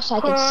house I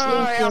can I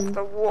sleep have in.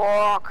 to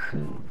walk.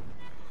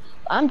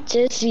 I'm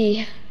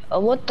dizzy.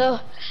 What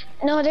the?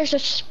 No, there's a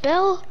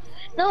spell.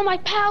 No, my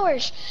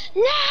powers.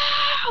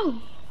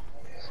 No!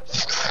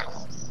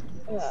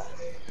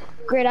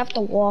 Great, I have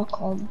to walk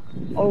home.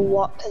 Or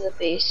walk to the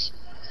base.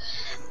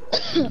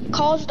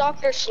 Calls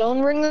Dr.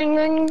 Slone, ring, ring,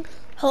 ring.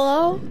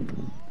 Hello?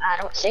 I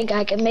don't think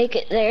I can make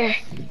it there.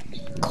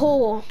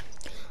 Cool.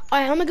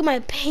 Alright, I'm gonna get my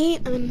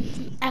paint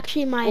and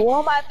actually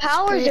Well, my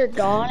powers are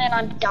gone and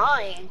I'm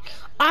dying.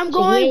 I'm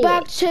going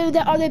back to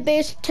the other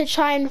base to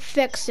try and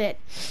fix it.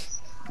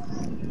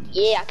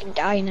 Yeah, I can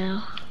die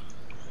now.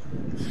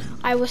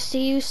 I will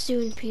see you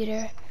soon,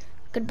 Peter.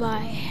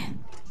 Goodbye.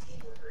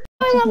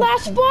 I'm the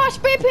last boss,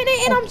 spray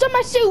painting, and I'm on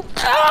my suit.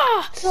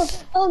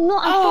 Oh no,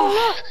 I'm falling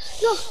off.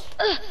 No.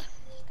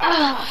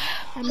 I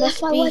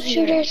must my be web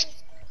here. shooters.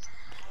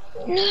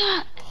 No.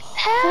 Help!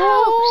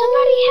 Oh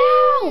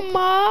Somebody help!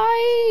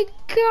 my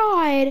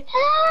God!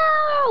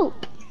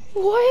 Help!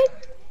 What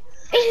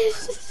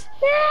is this?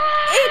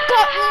 It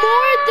got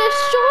more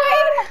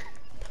destroyed.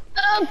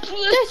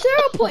 The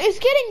zero point is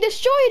getting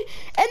destroyed,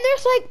 and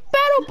there's like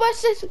battle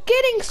buses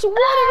getting swung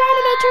around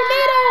in a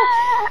tornado.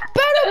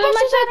 Battle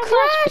buses are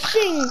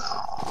crashing,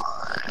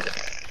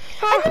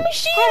 and the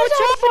machine is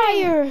on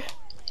fire.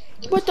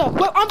 What the?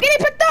 Well, I'm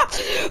getting picked up.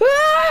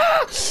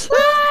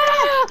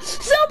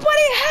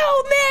 Somebody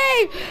help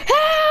me!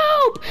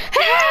 Help!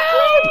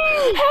 Help!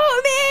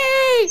 Help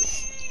me!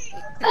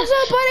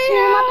 Somebody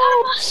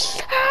help!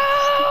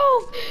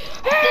 Help!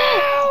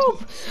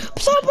 Help!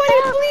 Somebody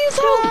please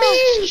help me!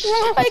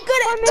 I'm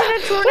in a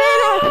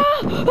tornado!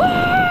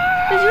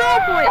 There's no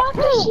point.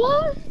 Dr.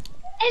 Sloan?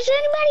 Is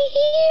anybody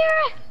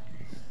here?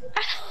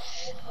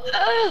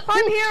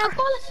 I'm here. I'm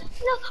falling.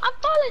 No, I'm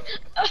falling.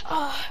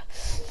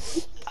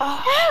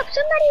 Help!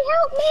 Somebody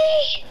help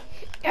me!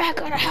 I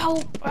gotta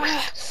help.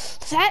 Is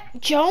that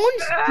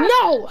Jones?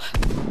 No!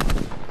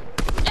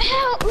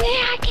 Help me!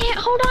 I can't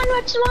hold on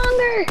much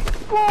longer.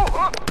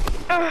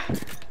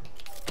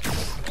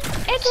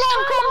 It's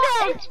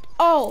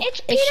Tom.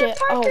 It's Peter shit.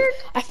 Parker.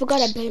 I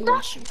forgot I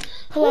brainwashed him.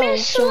 Hello,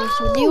 Miss Jones.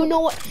 Sloan.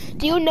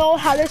 Do you know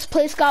how this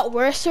place got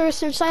worse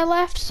since I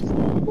left?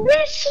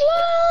 Miss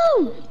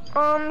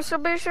Sloan! So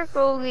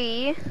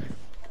basically,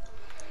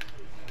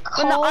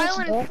 when the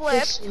island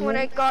flipped, when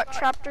I got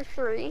chapter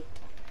 3,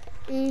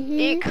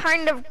 it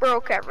kind of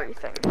broke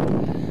everything.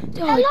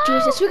 Oh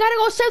Jesus, we gotta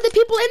go save the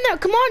people in there.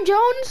 Come on,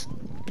 Jones.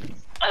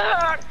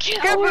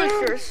 Get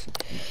boosters.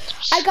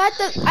 I got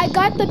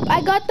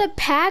the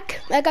pack.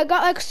 Like I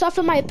got like stuff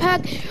in my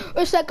pack.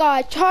 It's like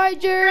a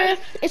charger.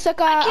 It's like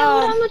a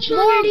more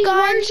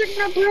guns.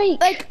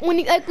 Like when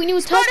you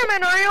touch.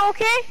 Spider-Man, are you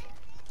okay?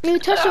 You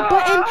touch the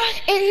button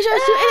and he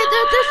starts shooting it.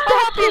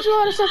 There's a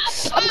lot of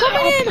stuff. I'm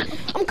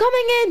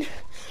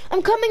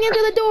coming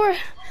into the door.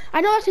 I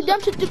know it's a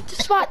dumb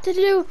spot to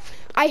do.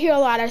 I hear a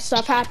lot of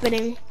stuff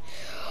happening.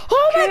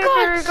 Oh my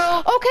God!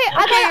 Okay,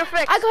 I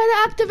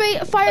gotta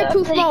activate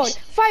fireproof mode.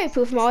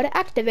 Fireproof mode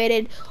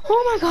activated.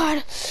 Oh my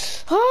God!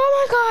 Oh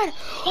my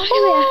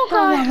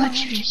God!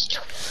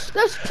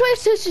 This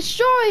place is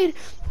destroyed.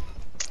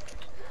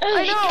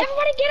 I know.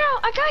 Everybody get out!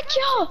 I got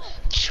y'all.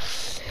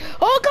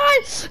 Oh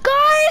God!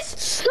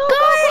 Guys! Oh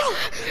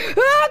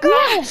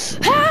God!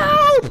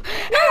 Help!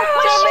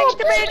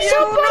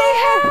 Somebody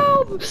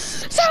help!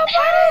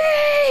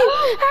 Somebody!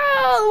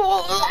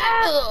 Help!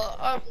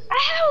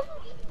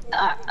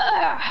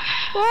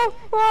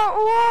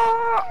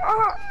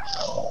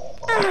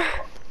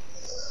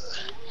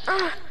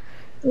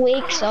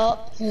 Wakes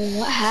up.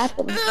 What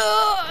happened?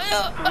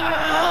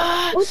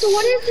 What is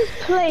this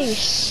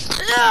place?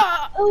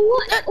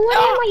 What am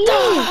I in?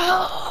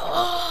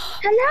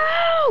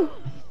 Hello?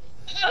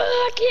 I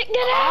can't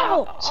get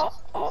out.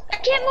 I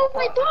can't move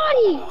my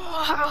body.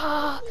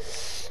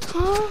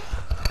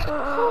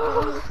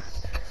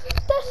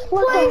 This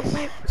What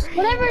place.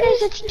 whatever it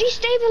is, it's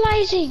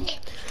destabilizing.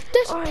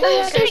 This Oh, place I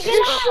is guess it's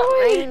got destroyed.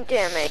 brain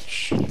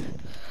damage.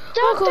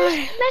 Dr.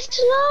 God. Miss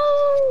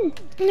Sloan!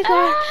 Oh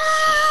God.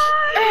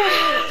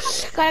 Ah!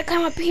 Gotta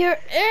come up here.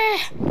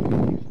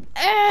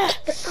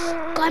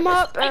 Climb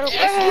up. Battle was on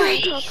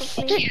top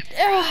of me.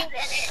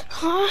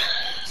 Huh?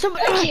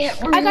 Somebody,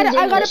 can't I gotta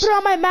breathe put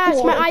on my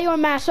mask, my Whoa.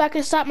 iron mask, so I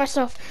can stop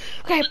myself.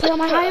 Okay, put on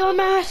my iron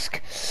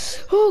mask.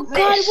 Oh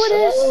God, what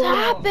is Sloan.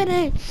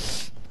 happening?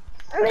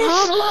 Miss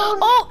Huh? Sloan!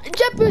 Oh,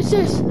 jet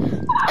boosters.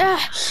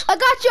 I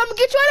got you. I'm gonna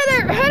get you out of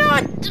there. Head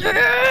on.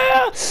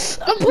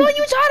 I'm pulling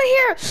you out of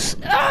here.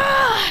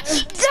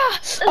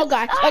 Oh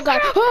God. Oh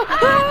God.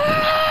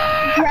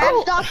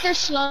 Grab Dr.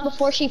 Sloan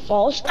before she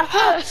falls.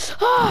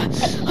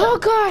 Oh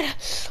God.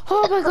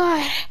 Oh my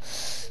God.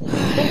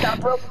 I think I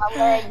broke my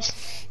legs.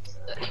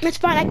 It's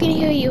fine. I can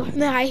hear you.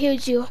 No, I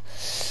heard you.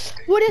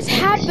 What is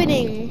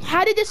happening?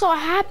 How did this all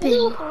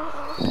happen?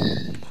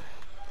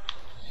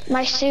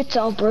 My suit's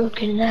all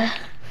broken now.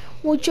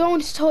 Well,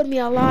 Jones told me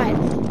a lot.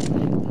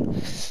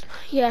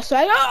 Yeah, so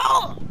I.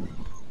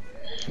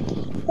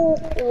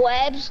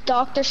 Webs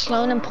Dr.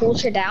 Sloan and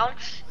pulls her down.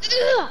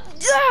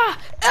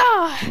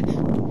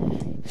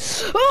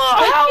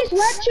 Help!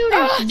 Web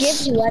shooters.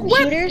 Gives web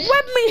shooters.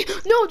 Web me!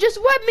 No, just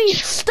web me!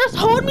 Just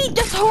hold me!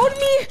 Just hold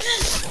me!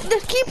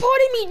 Just keep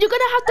holding me! You're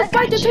gonna have to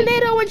fight the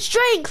tornado in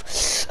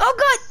strength! Oh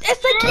God!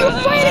 It's like you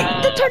were fighting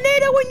the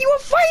tornado when you were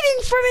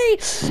fighting for me!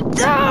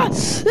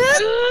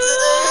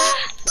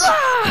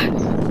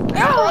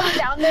 Throws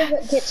down there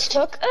but gets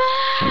took.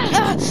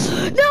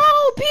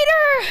 No,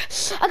 Peter!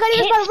 I gotta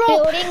use my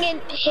rope!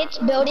 Hits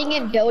building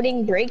and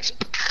building breaks.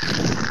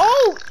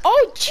 Oh,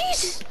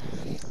 Jesus!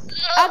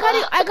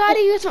 I gotta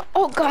use my,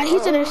 oh God,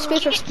 he's in a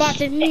safer spot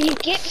than me.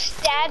 Gets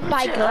stabbed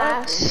by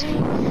glass.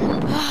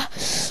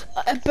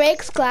 It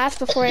breaks glass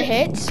before it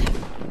hits.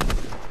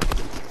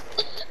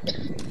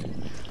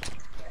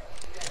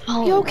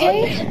 Oh, You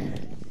okay?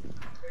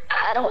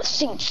 I don't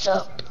think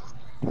so.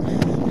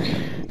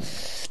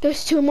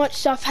 There's too much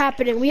stuff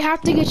happening. We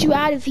have to get you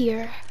out of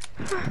here.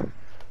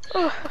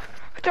 Oh,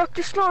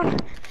 Dr. Sloan.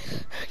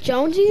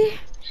 Jonesy?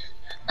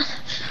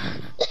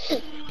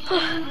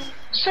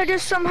 I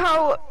just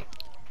somehow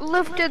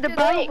lifted the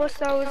battle bus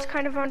that was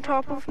kind of on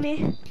top of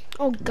me.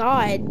 Oh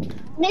God.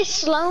 Miss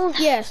Sloan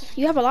Yes,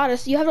 you have a lot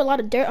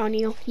of dirt on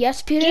you.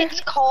 Yes, Peter? gets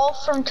call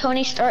from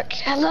Tony Stark.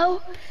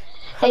 Hello?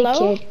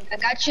 Hello? Hey kid, I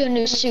got you a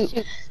new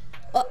suit.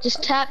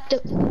 Just tap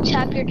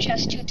your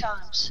chest 2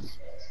 times.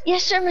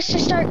 Yes sir, Mr.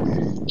 Stark.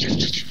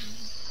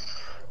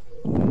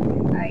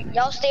 Alright,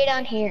 y'all stay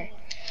down here.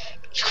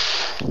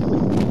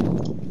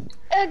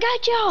 I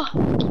got y'all.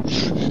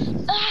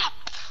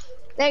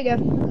 There you go.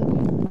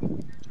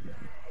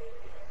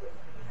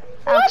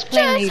 What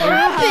just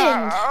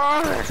happened?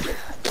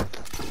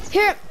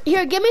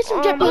 Here, give me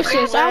some jet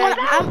boosters.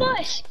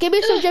 Give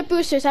me some jet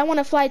boosters. I want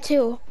to fly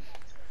too.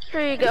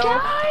 Here you go.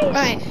 Guys!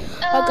 Alright.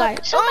 Oh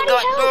God. Somebody Oh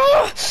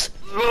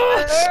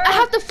God. I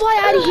have to fly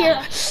out of here.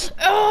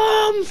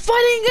 I'm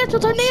fighting against a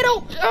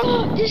tornado.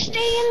 Just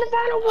stay in the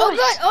battle bus. Oh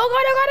God. Oh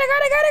God. I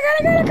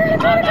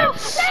gotta.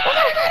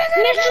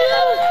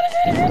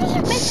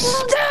 Miss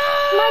Sloan,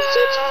 my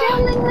suit's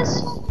failing. Miss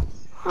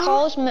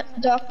calls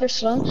Dr.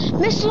 Sloan.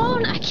 Miss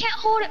Sloan, I can't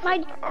hold it.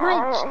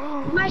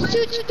 My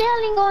suit's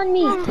failing on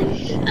me. No,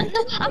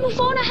 I'm gonna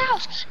fall in a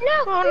house.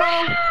 No,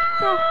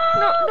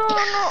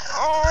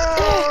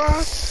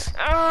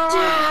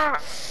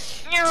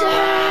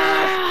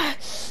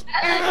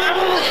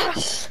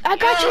 I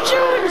got you,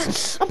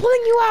 Jones. I'm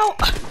pulling you out.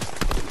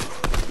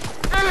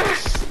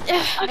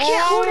 I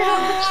can't hold it up.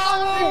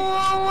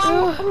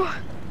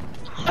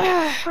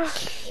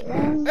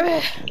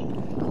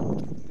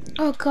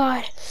 Oh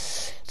God.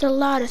 There's a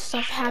lot of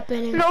stuff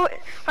happening. No,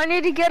 I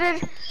need to get in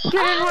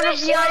one of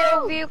the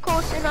IO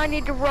vehicles and I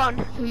need to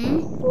run.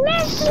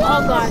 Miss Sloan.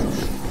 Oh God.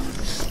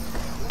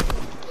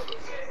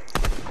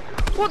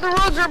 Well, the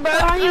roads are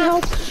bad.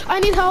 I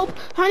need help.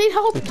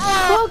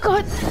 Oh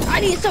God. I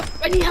need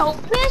help.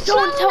 Miss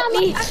Don't Sloan, help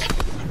me.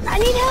 I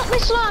need help,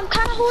 Miss Sloan. I'm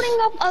kind of holding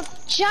up a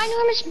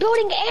ginormous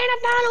building and a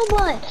battle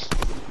bus.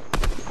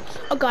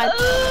 Oh God.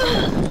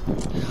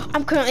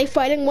 I'm currently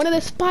fighting one of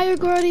the Spire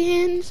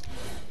Guardians.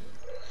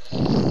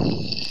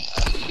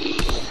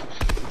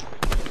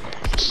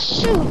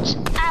 Shoot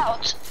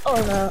out.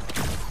 Oh no.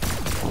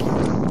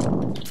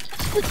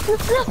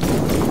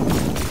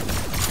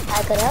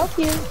 I could help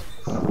you.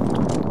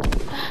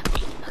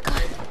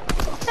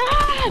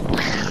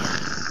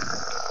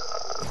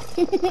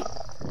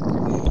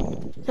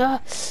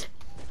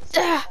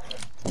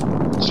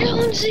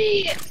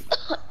 Jonesy!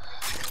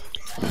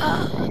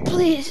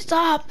 Please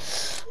stop.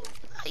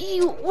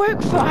 You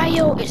work for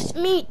IO. It's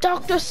me,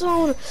 Dr.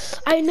 Sloan.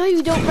 I know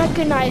you don't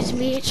recognize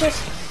me. It's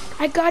just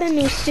I got a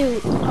new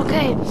suit.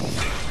 Okay.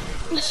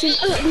 Listen,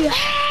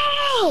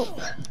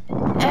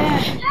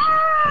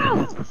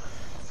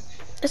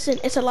 listen,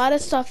 it's a lot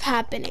of stuff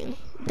happening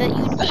that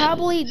you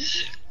probably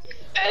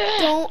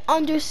don't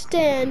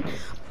understand,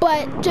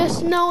 but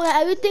just know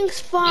that everything's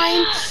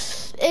fine.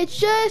 It's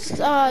just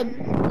a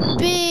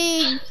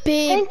big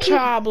big Thank you.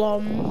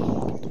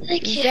 problem.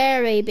 Thank you.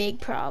 Very big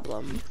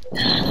problem.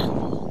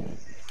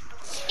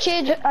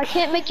 Kid, I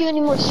can't make you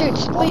any more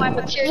suits. All my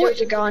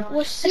materials are gone.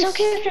 What's It's this?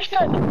 okay, just go.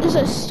 There's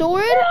a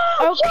sword?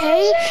 No,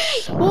 Okay.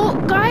 Jonesy! Well,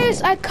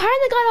 guys, I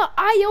kind of got an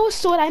IO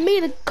sword I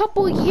made a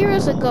couple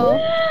years ago.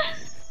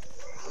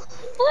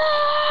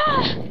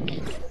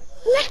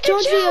 Mr.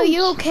 Jonesy, Jones! are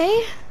you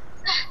okay?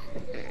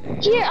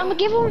 Here, I'm gonna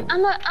give him.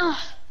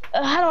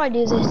 How do I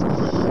do this?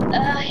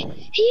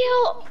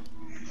 Heal.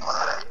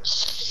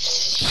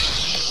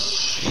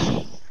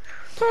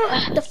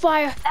 The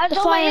fire. That's The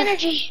all my fire.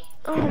 energy.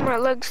 Oh, my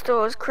leg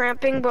still is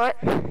cramping, but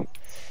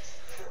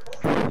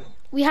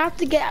We have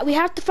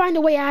to find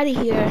a way out of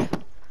here.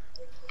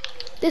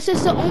 This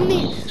is the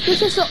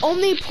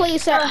only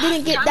place that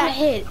didn't get that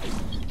hit.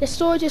 The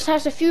store just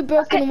has a few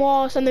broken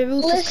walls and the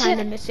roof is kind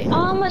of missing.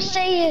 All I'm gonna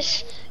say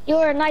is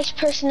you're a nice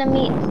person to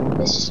meet,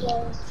 Miss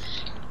Sloan.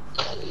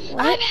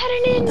 I'm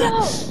heading in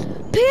now.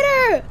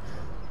 Peter!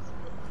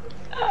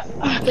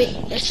 Wait,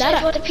 is Say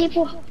that what the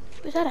people?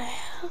 is that a?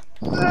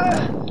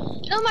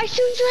 No, my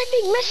suit's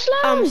ripping, Miss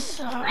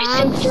Sloan.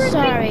 I'm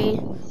sorry,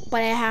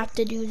 but I have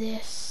to do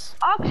this.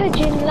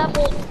 Oxygen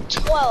level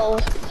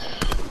 12.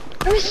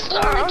 Miss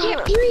Sloan, I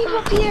can't breathe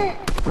up here.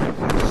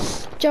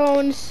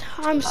 Jones,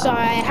 I'm sorry,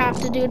 I have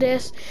to do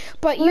this,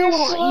 but you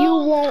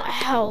won't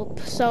help,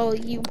 so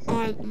you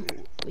aren't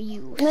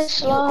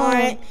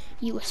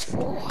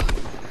useful.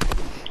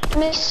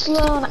 Miss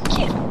Sloan, I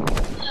can't.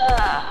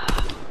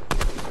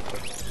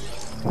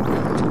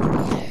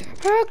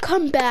 Her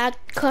come back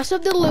because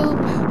of the loop,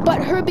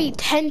 but her be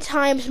 10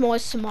 times more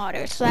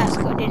smarter, so that's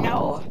good to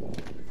know.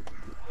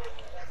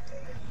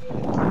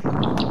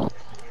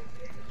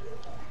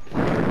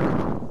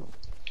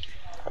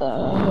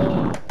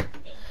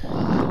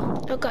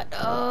 Oh god.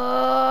 Oh,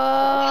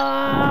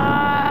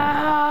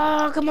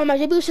 come on,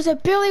 my boosters are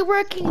barely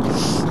working.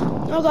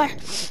 Oh god.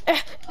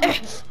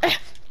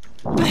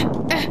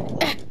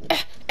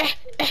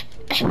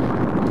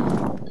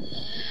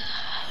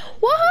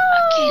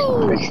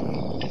 Woohoo!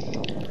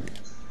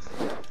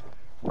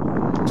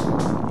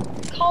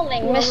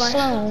 Calling Miss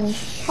Sloan.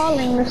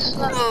 Calling Miss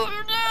Sloan.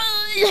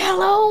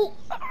 Hello?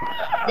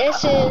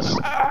 This is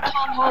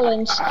Tom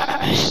Holland's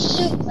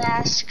suit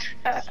mask.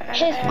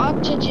 His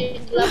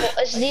oxygen level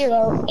is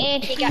 0,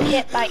 and he got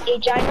hit by a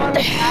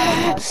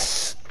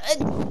ginormous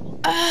battle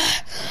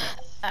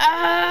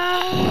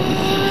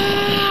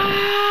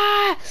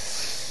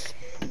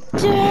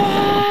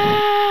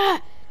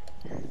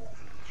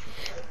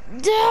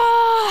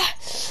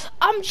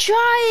I'm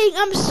trying.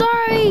 I'm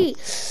sorry.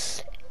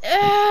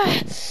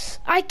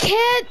 I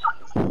can't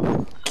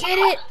get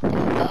it.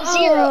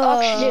 0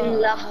 oxygen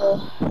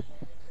level.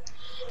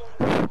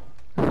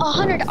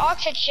 100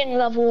 oxygen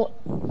level.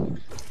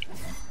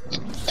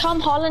 Tom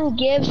Holland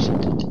gives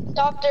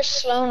Dr.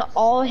 Sloan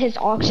all his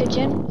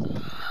oxygen.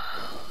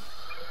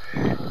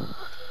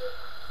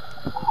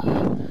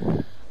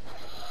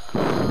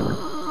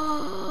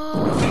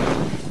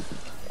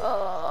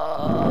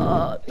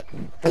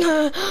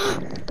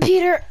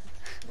 Peter.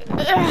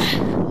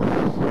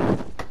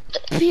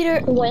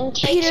 Peter. When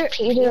takes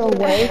Peter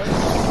away.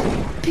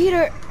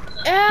 Peter.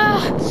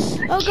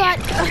 Oh god.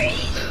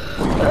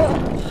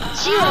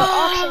 0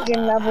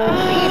 oxygen level.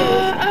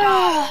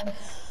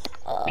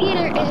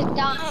 Peter is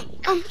dying.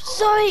 I'm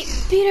sorry,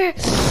 Peter.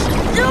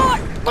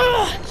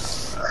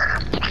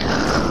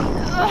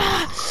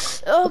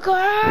 Oh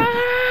god.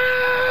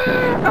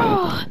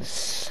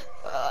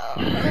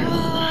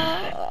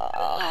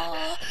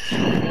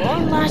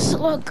 One last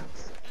look.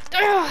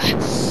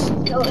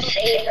 Go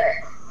save her.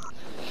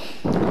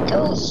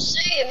 Go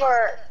save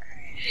her.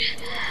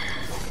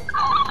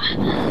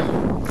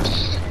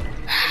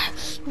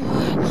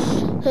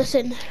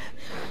 Listen,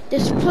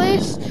 this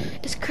place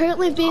is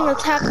currently being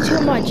attacked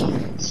too much.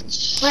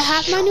 I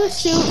have my new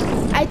suit.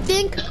 I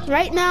think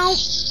right now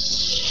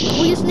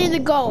we just need to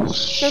go.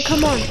 Now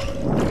come on.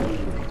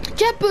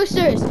 Jet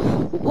boosters!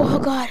 Oh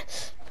god,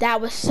 that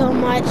was so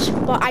much,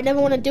 but I never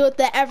want to do it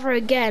that ever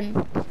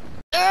again.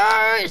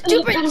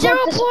 Stupid 0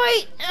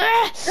 point!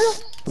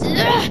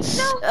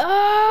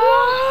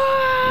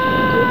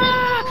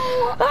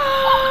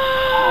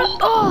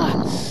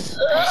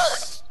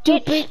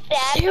 Stupid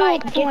 0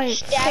 point!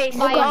 Stabbed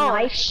by a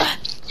knife.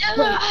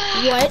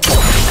 What?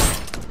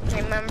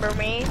 remember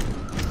me?